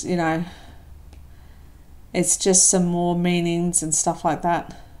just, it's just some more meanings and stuff like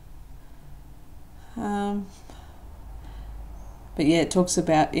that. But yeah, it talks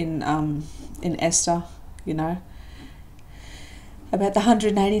about in Esther, about the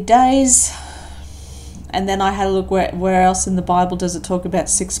 180 days. And then I had a look where else in the Bible does it talk about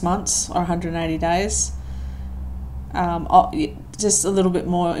 6 months or 180 days. Just a little bit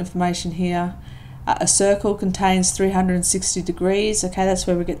more information here. A circle contains 360 degrees. Okay, that's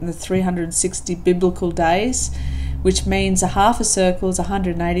where we're getting the 360 biblical days, which means a half a circle is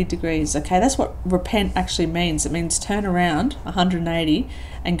 180 degrees. Okay, that's what repent actually means. It means turn around 180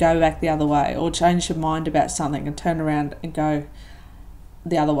 and go back the other way, or change your mind about something and turn around and go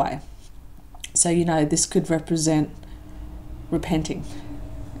the other way. So, this could represent repenting.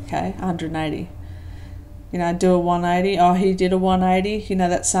 Okay, 180. Do a 180. Oh, he did a 180.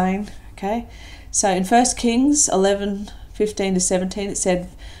 That saying. Okay. So in 1 Kings 11:15-17, it said,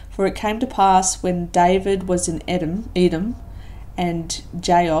 "For it came to pass when David was in Edom, and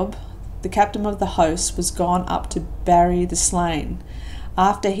Joab, the captain of the host, was gone up to bury the slain,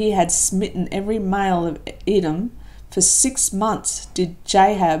 after he had smitten every male of Edom, for 6 months did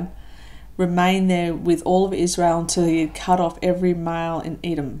Joab remain there with all of Israel until he had cut off every male in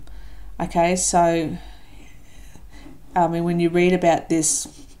Edom." Okay, so when you read about this,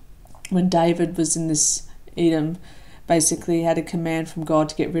 when David was in this Edom, basically he had a command from God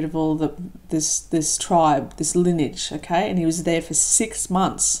to get rid of all this tribe, this lineage, okay? And he was there for 6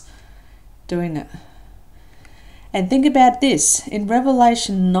 months doing it. And think about this. In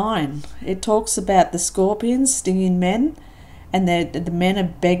Revelation 9, it talks about the scorpions stinging men, and the men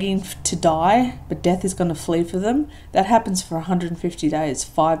are begging to die, but death is going to flee for them. That happens for 150 days,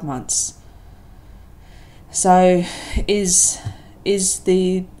 5 months. So is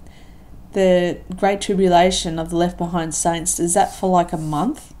the Great Tribulation of the Left Behind Saints, is that for like a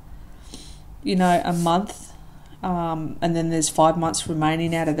month? A month, and then there's 5 months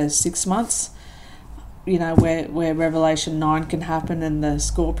remaining out of those 6 months, where Revelation 9 can happen and the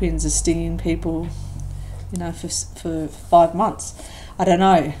scorpions are stinging people, for 5 months. I don't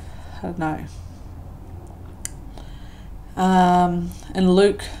know. And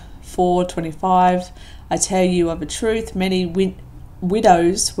Luke 4:25, "I tell you of a truth, many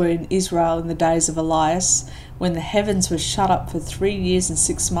widows were in Israel in the days of Elias, when the heavens were shut up for 3 years and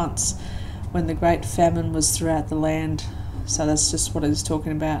 6 months, when the great famine was throughout the land." So that's just what it's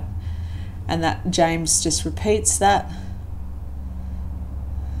talking about. And that James just repeats that.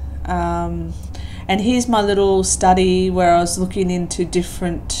 And here's my little study where I was looking into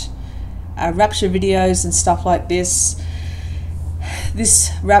different rapture videos and stuff like this.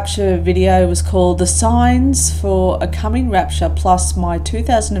 This rapture video was called "The Signs for a Coming Rapture plus my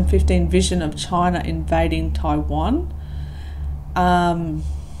 2015 vision of China invading Taiwan."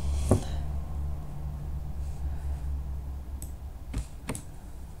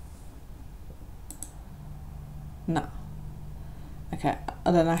 No. Okay,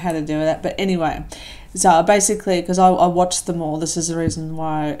 I don't know how to do that, but anyway, so basically, because I watched them all, this is the reason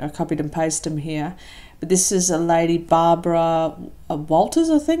why I copied and pasted them here. But this is a lady, Barbara Walters,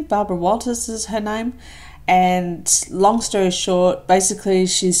 I think. Barbara Walters is her name. And long story short, basically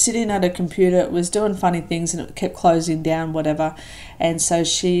she's sitting at a computer, it was doing funny things and it kept closing down, whatever. And so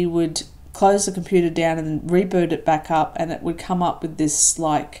she would close the computer down and then reboot it back up, and it would come up with this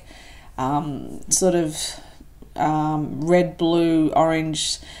like red, blue,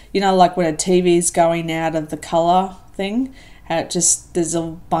 orange, like when a TV's going out of the colour thing. There's a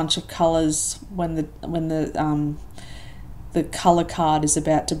bunch of colours when the colour card is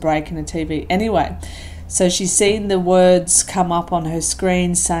about to break in a TV. Anyway, so she's seen the words come up on her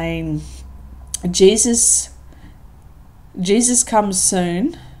screen saying, Jesus comes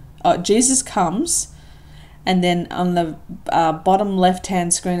soon. Jesus comes, and then on the bottom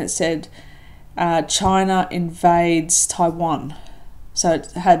left-hand screen it said China invades Taiwan. So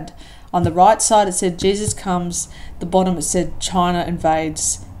it had, on the right side it said Jesus comes, the bottom it said China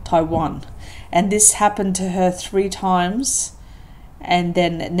invades Taiwan. And this happened to her 3 times, and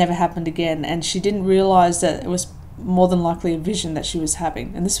then it never happened again. And she didn't realise that it was more than likely a vision that she was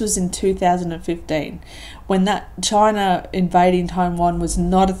having. And this was in 2015, when that China invading Taiwan was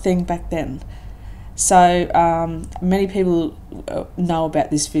not a thing back then. So many people know about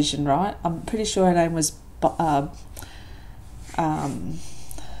this vision, right? I'm pretty sure her name was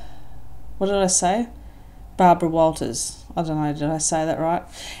what did I say? Barbara Walters. I don't know, did I say that right?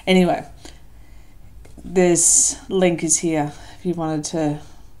 Anyway, this link is here if you wanted to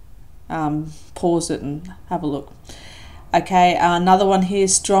pause it and have a look. Okay, another one here,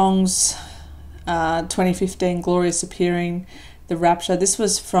 Strong's 2015 Glorious Appearing, the Rapture. This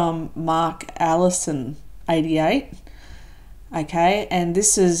was from Mark Allison, 88. Okay, and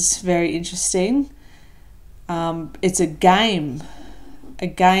this is very interesting. It's a game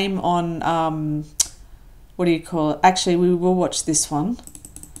on, what do you call it? Actually, we will watch this one,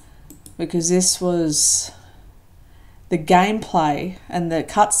 because this was the gameplay, and the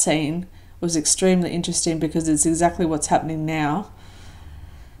cutscene was extremely interesting because it's exactly what's happening now.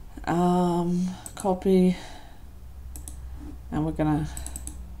 Copy, and we're gonna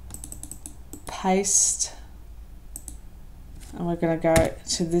paste, and we're gonna go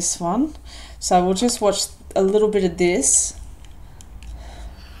to this one. So we'll just watch a little bit of this.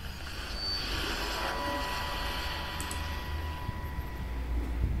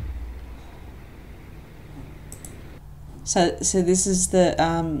 So this is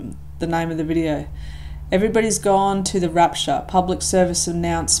the name of the video. Everybody's gone to the Rapture, public service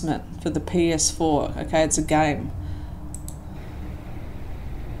announcement for the PS4. Okay, it's a game.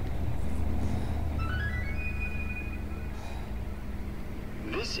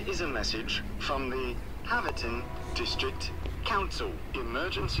 This is a message from the Haverton District Council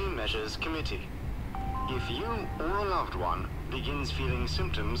Emergency Measures Committee. If you or a loved one begins feeling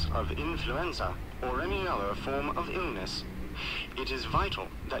symptoms of influenza or any other form of illness, it is vital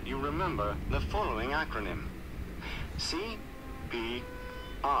that you remember the following acronym: CPR.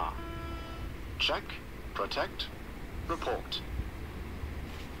 Check, protect, report.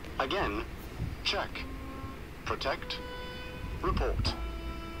 Again, check, protect, report.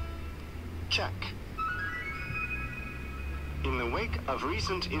 Check. In the wake of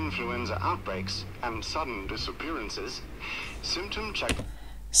recent influenza outbreaks and sudden disappearances, symptom check...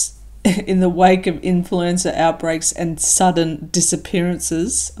 In the wake of influenza outbreaks and sudden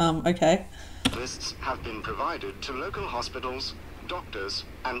disappearances, okay. Lists have been provided to local hospitals, doctors,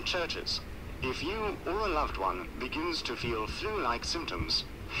 and churches. If you or a loved one begins to feel flu-like symptoms,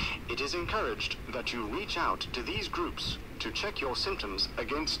 it is encouraged that you reach out to these groups to check your symptoms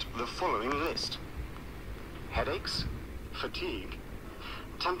against the following list: headaches, fatigue,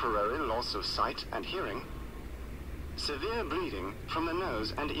 temporary loss of sight and hearing, severe bleeding from the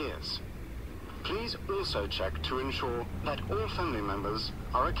nose and ears. Please also check to ensure that all family members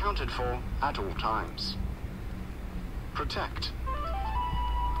are accounted for at all times. Protect.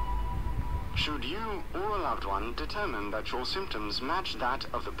 Should you or a loved one determine that your symptoms match that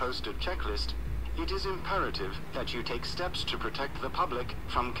of the posted checklist, it is imperative that you take steps to protect the public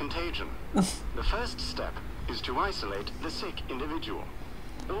from contagion. The first step is to isolate the sick individual.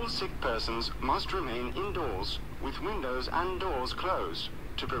 All sick persons must remain indoors with windows and doors closed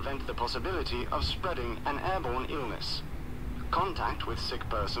to prevent the possibility of spreading an airborne illness. Contact with sick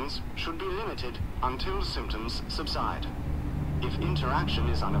persons should be limited until symptoms subside. If interaction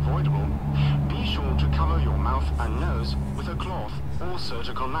is unavoidable, be sure to cover your mouth and nose with a cloth or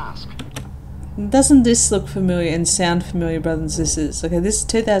surgical mask. Doesn't this look familiar and sound familiar, brothers and sisters? Okay, this is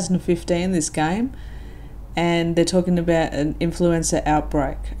 2015, this game, and they're talking about an influenza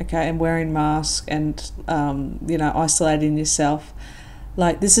outbreak, okay, and wearing masks and, isolating yourself.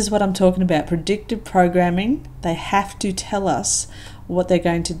 Like, this is what I'm talking about. Predictive programming. They have to tell us what they're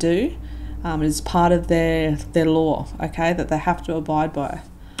going to do. It's part of their law, okay, that they have to abide by.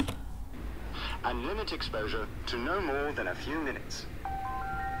 And limit exposure to no more than a few minutes.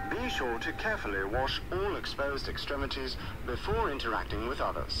 Be sure to carefully wash all exposed extremities before interacting with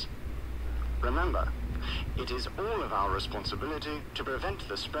others. Remember, it is all of our responsibility to prevent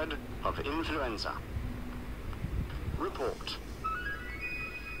the spread of influenza. Report.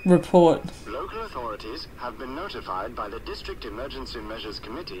 report. Local authorities have been notified by the District Emergency Measures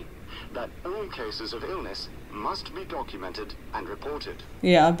Committee that all cases of illness must be documented and reported.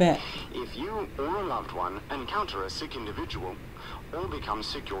 Yeah, I bet. If you or a loved one encounter a sick individual or become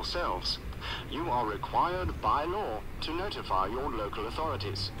sick yourselves, you are required by law to notify your local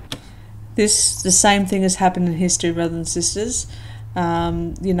authorities. The same thing has happened in history, brothers and sisters.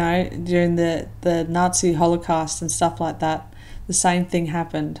 During the Nazi Holocaust and stuff like that, the same thing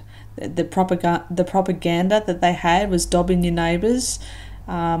happened. The propaganda that they had was dobbing your neighbours,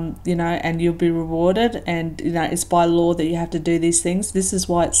 and you'll be rewarded. And, it's by law that you have to do these things. This is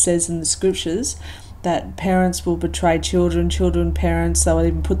why it says in the scriptures that parents will betray children parents, they will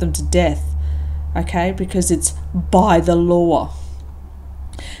even put them to death, okay, because it's by the law.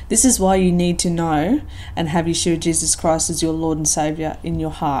 This is why you need to know and have Yeshua Jesus Christ as your Lord and Saviour in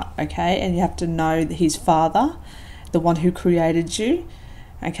your heart, okay? And you have to know His Father, the one who created you,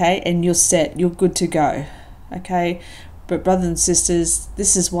 okay? And you're set, you're good to go, okay? But brothers and sisters,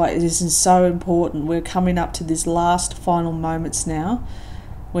 this is why it is so important. We're coming up to these last final moments now,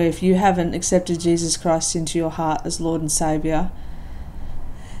 where if you haven't accepted Jesus Christ into your heart as Lord and Saviour,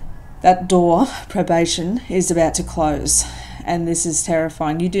 that door, probation, is about to close. And this is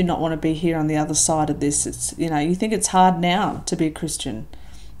terrifying. You do not want to be here on the other side of this. It's, you think it's hard now to be a Christian.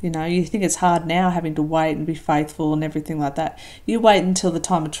 You think it's hard now having to wait and be faithful and everything like that. You wait until the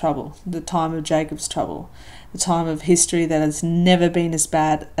time of trouble, the time of Jacob's trouble, the time of history that has never been as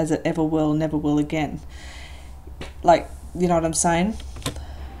bad as it ever will, never will again. You know what I'm saying?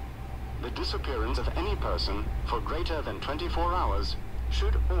 The disappearance of any person for greater than 24 hours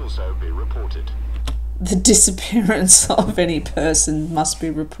should also be reported. The disappearance of any person must be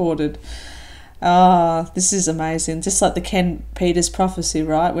reported. This is amazing. Just like the Ken Peters prophecy,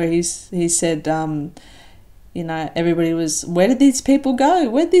 right? Where he said, everybody was, where did these people go?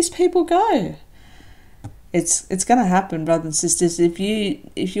 Where'd these people go? It's going to happen, brothers and sisters. If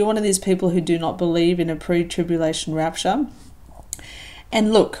you're one of these people who do not believe in a pre-tribulation rapture,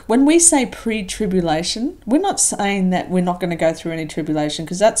 and look, when we say pre-tribulation, we're not saying that we're not going to go through any tribulation,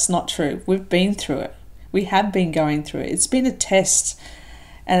 because that's not true. We've been through it. We have been going through it. It's been a test,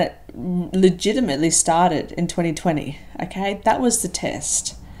 and it legitimately started in 2020, okay? That was the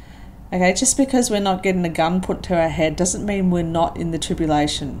test, okay? Just because we're not getting a gun put to our head doesn't mean we're not in the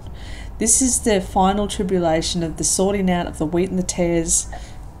tribulation. This is the final tribulation of the sorting out of the wheat and the tares,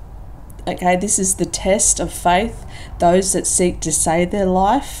 okay? This is the test of faith. Those that seek to save their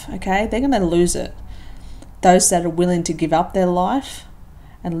life, okay, they're going to lose it. Those that are willing to give up their life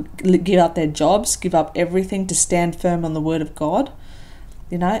and give up their jobs, give up everything to stand firm on the word of God,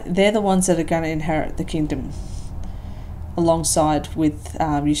 they're the ones that are going to inherit the kingdom alongside with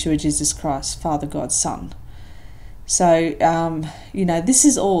Yeshua Jesus Christ, Father God's Son. So, this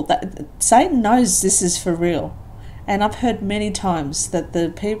is all that Satan knows. This is for real. And I've heard many times that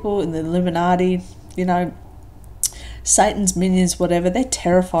the people in the Illuminati, Satan's minions, whatever, they're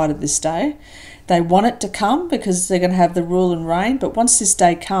terrified of this day. They want it to come because they're going to have the rule and reign, but once this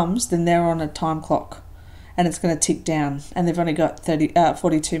day comes, then they're on a time clock and it's going to tick down, and they've only got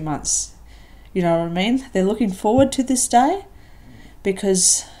 42 months. You know what I mean? They're looking forward to this day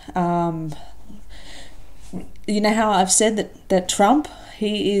because, you know how I've said that Trump,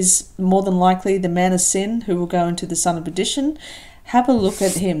 he is more than likely the man of sin who will go into the son of perdition. Have a look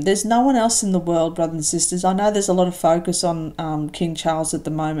at him. There's no one else in the world, brothers and sisters. I know there's a lot of focus on King Charles at the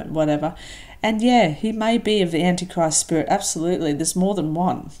moment, whatever. And yeah, he may be of the Antichrist spirit. Absolutely. There's more than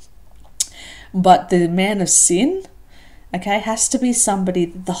one. But the man of sin, okay, has to be somebody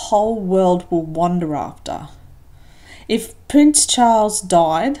that the whole world will wander after. If Prince Charles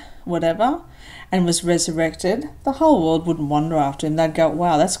died, whatever, and was resurrected, the whole world wouldn't wander after him. They'd go,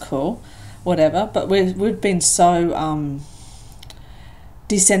 wow, that's cool, whatever. But we've been so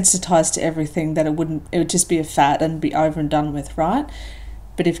desensitized to everything that it would just be a fad and be over and done with, right?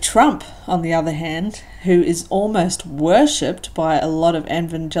 But if Trump, on the other hand, who is almost worshipped by a lot of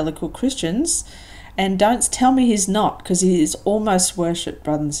evangelical Christians, and don't tell me he's not, because he is almost worshipped,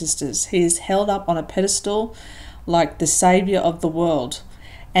 brothers and sisters. He is held up on a pedestal like the saviour of the world.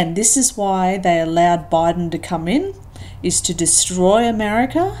 And this is why they allowed Biden to come in, is to destroy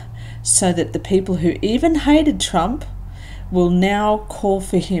America, so that the people who even hated Trump will now call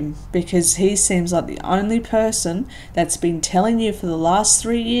for him, because he seems like the only person that's been telling you for the last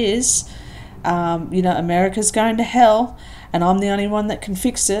 3 years, America's going to hell and I'm the only one that can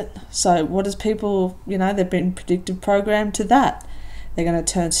fix it. So what does people, they've been predictive programmed to that. They're going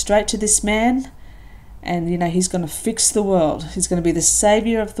to turn straight to this man and, he's going to fix the world. He's going to be the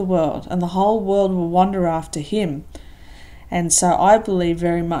saviour of the world, and the whole world will wander after him. And so I believe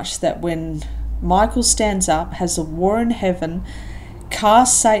very much that when Michael stands up, has a war in heaven,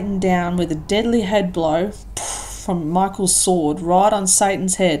 casts Satan down with a deadly head blow from Michael's sword right on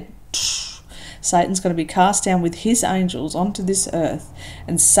Satan's head. Satan's going to be cast down with his angels onto this earth,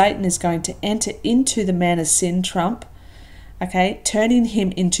 and Satan is going to enter into the man of sin, Trump, okay, turning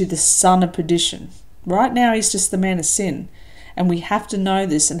him into the son of perdition. Right now he's just the man of sin, and we have to know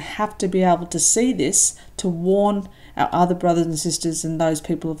this and have to be able to see this to warn our other brothers and sisters and those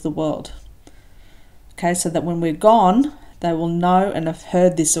people of the world. Okay, so that when we're gone, they will know and have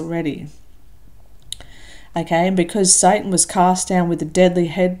heard this already. Okay, and because Satan was cast down with a deadly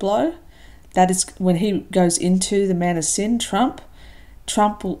head blow, that is when he goes into the man of sin, Trump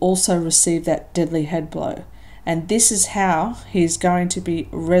will also receive that deadly head blow. And this is how he's going to be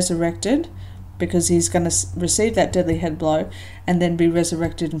resurrected, because he's going to receive that deadly head blow and then be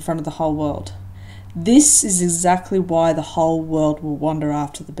resurrected in front of the whole world. This is exactly why the whole world will wander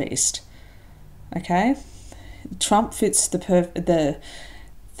after the beast. Okay? Trump fits the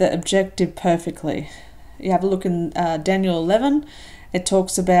objective perfectly. You have a look in Daniel 11. It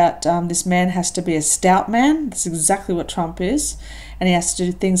talks about this man has to be a stout man. That's exactly what Trump is. And he has to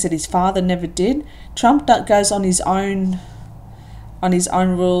do things that his father never did. Trump goes on his own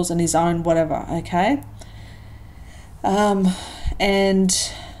rules and his own whatever, okay?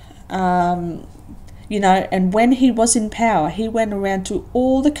 You know, and when he was in power, he went around to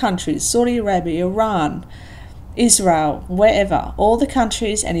all the countries, Saudi Arabia, Iran, Israel, wherever, all the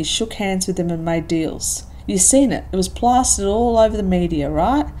countries, and he shook hands with them and made deals. You've seen it. It was plastered all over the media,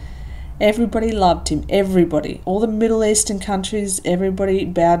 right? Everybody loved him. Everybody. All the Middle Eastern countries, everybody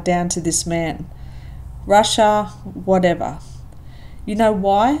bowed down to this man. Russia, whatever. You know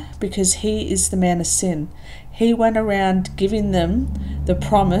why? Because he is the man of sin. He went around giving them the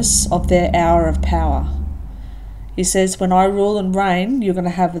promise of their hour of power. He says, when I rule and reign, you're going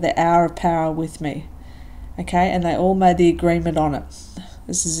to have the hour of power with me. Okay? And they all made the agreement on it.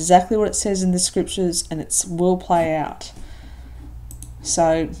 This is exactly what it says in the scriptures, and it will play out.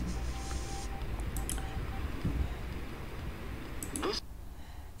 So,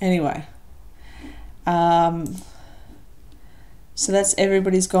 anyway, so that's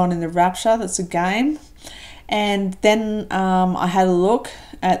everybody's gone in the rapture. That's a game. And then I had a look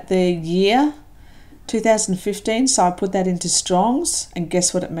at the year 2015, so I put that into Strong's, and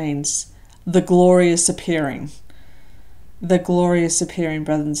guess what it means? The glorious appearing. The glorious appearing,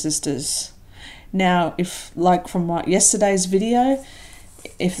 brothers and sisters. Now, if, like from yesterday's video,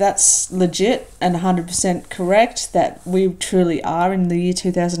 if that's legit and 100% correct, that we truly are in the year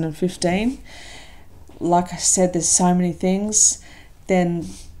 2015, like I said, there's so many things, then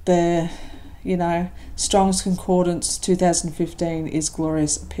the, you know, Strong's Concordance 2015 is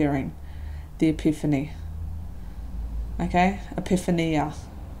glorious appearing, the Epiphany. Okay? Epiphania.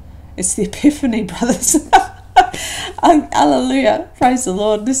 It's the Epiphany, brothers. Hallelujah. Praise the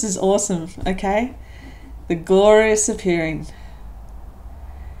Lord. This is awesome. Okay? The glorious appearing.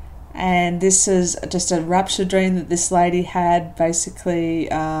 And this is just a rapture dream that this lady had. Basically,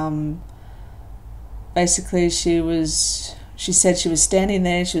 she said she was standing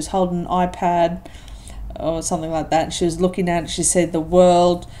there, she was holding an iPad or something like that, and she was looking at it, she said the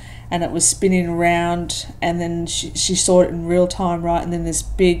world, and it was spinning around, and then she saw it in real time, right, and then this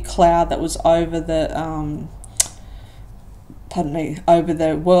big cloud that was over the over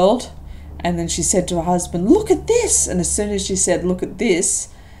the world, and then she said to her husband, look at this, and as soon as she said look at this,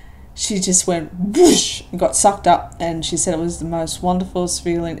 she just went whoosh and got sucked up, and she said it was the most wonderfulest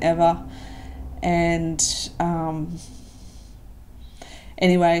feeling ever. And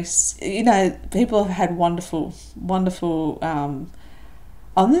anyways, you know, people have had wonderful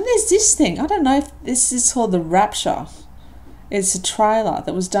and then there's this thing, I don't know if this is called the Rapture. It's a trailer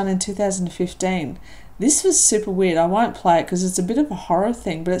that was done in 2015. This was super weird. I won't play it because it's a bit of a horror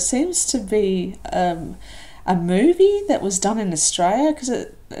thing, but it seems to be a movie that was done in Australia, because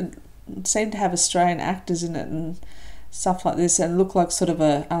it seemed to have Australian actors in it and stuff like this, and it looked like sort of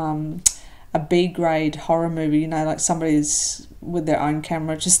a B-grade horror movie, you know, like somebody's with their own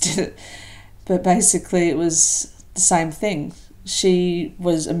camera just did it. But basically it was the same thing. She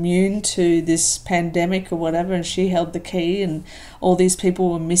was immune to this pandemic or whatever, and she held the key, and all these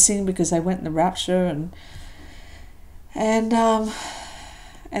people were missing because they went in the rapture, and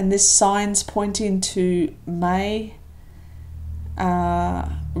this sign's pointing to May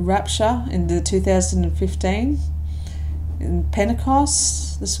rapture in the 2015 in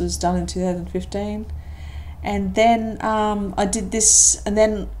Pentecost. This was done in 2015, and then I did this, and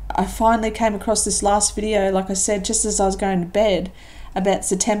then I finally came across this last video, like I said, just as I was going to bed, about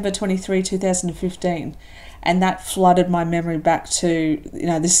September 23, 2015, And that flooded my memory back to,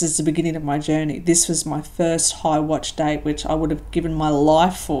 this is the beginning of my journey. This was my first high watch date, which I would have given my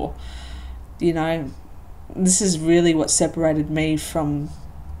life for. This is really what separated me from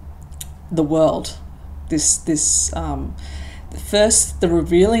the world. First, the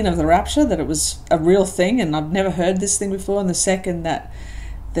revealing of the rapture, that it was a real thing, and I've never heard this thing before. And the second, that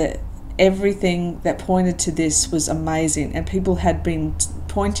everything that pointed to this was amazing, and people had been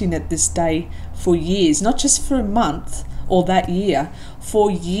pointing at this day for years, not just for a month or that year,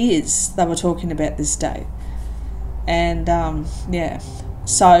 for years they were talking about this day. And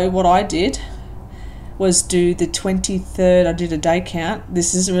so what I did was do the 23rd. I did a day count.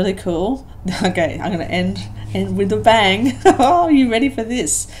 This is really cool. Okay, I'm going to end with a bang. Oh, you ready for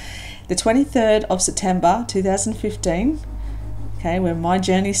this? The 23rd of September 2015, okay, where my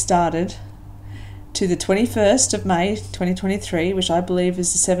journey started, to the 21st of May 2023, which I believe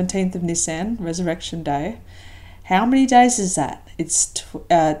is the 17th of Nisan, Resurrection Day. How many days is that? It's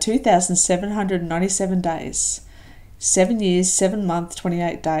 2,797 days. 7 years, 7 months,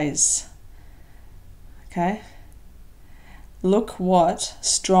 28 days. Okay? Look what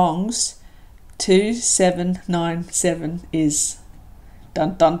Strong's 2797 is.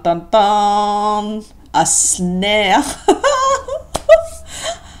 Dun dun dun dun! A snare.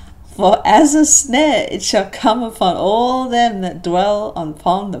 For as a snare it shall come upon all them that dwell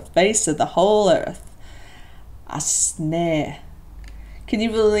upon the face of the whole earth. A snare. Can you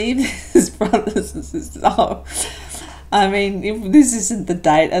believe this, brothers and sisters? Oh, I mean, if this isn't the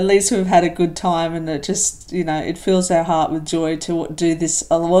date, at least we've had a good time, and it just, it fills our heart with joy to do this.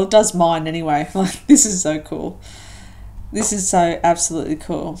 Well, it does mine anyway. Like, this is so cool. This is so absolutely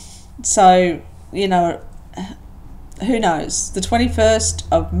cool. So, who knows? The 21st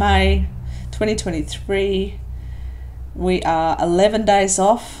of May 2023, we are 11 days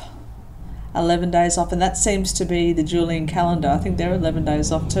off. 11 days off, and that seems to be the Julian calendar. I think they're 11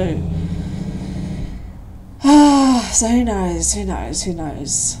 days off too. So who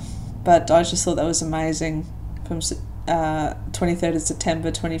knows? But I just thought that was amazing. From 23rd of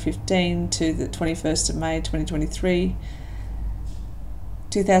September 2015 to the 21st of May 2023.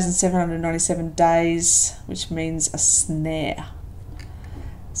 2,797 days, which means a snare.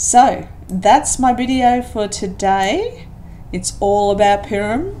 So that's my video for today. It's all about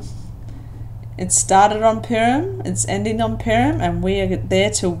Purim. It started on Purim, it's ending on Purim, and we are there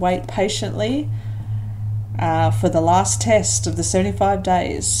to wait patiently for the last test of the 75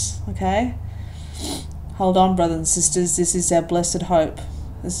 days. Okay? Hold on, brothers and sisters. This is our blessed hope.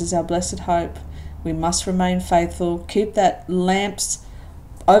 This is our blessed hope. We must remain faithful. Keep that lamps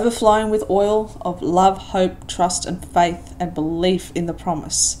overflowing with oil of love, hope, trust, and faith, and belief in the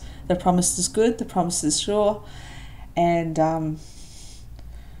promise. The promise is good. The promise is sure. And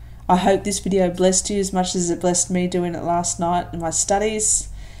I hope this video blessed you as much as it blessed me doing it last night in my studies.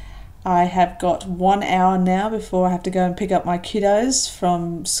 I have got 1 hour now before I have to go and pick up my kiddos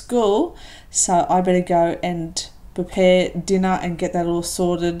from school, so I better go and prepare dinner and get that all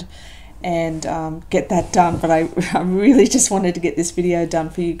sorted and get that done. But I really just wanted to get this video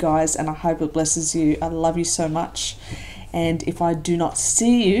done for you guys, and I hope it blesses you. I love you so much, and if I do not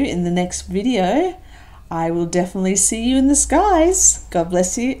see you in the next video, I will definitely see you in the skies. God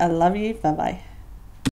bless you. I love you. Bye-bye.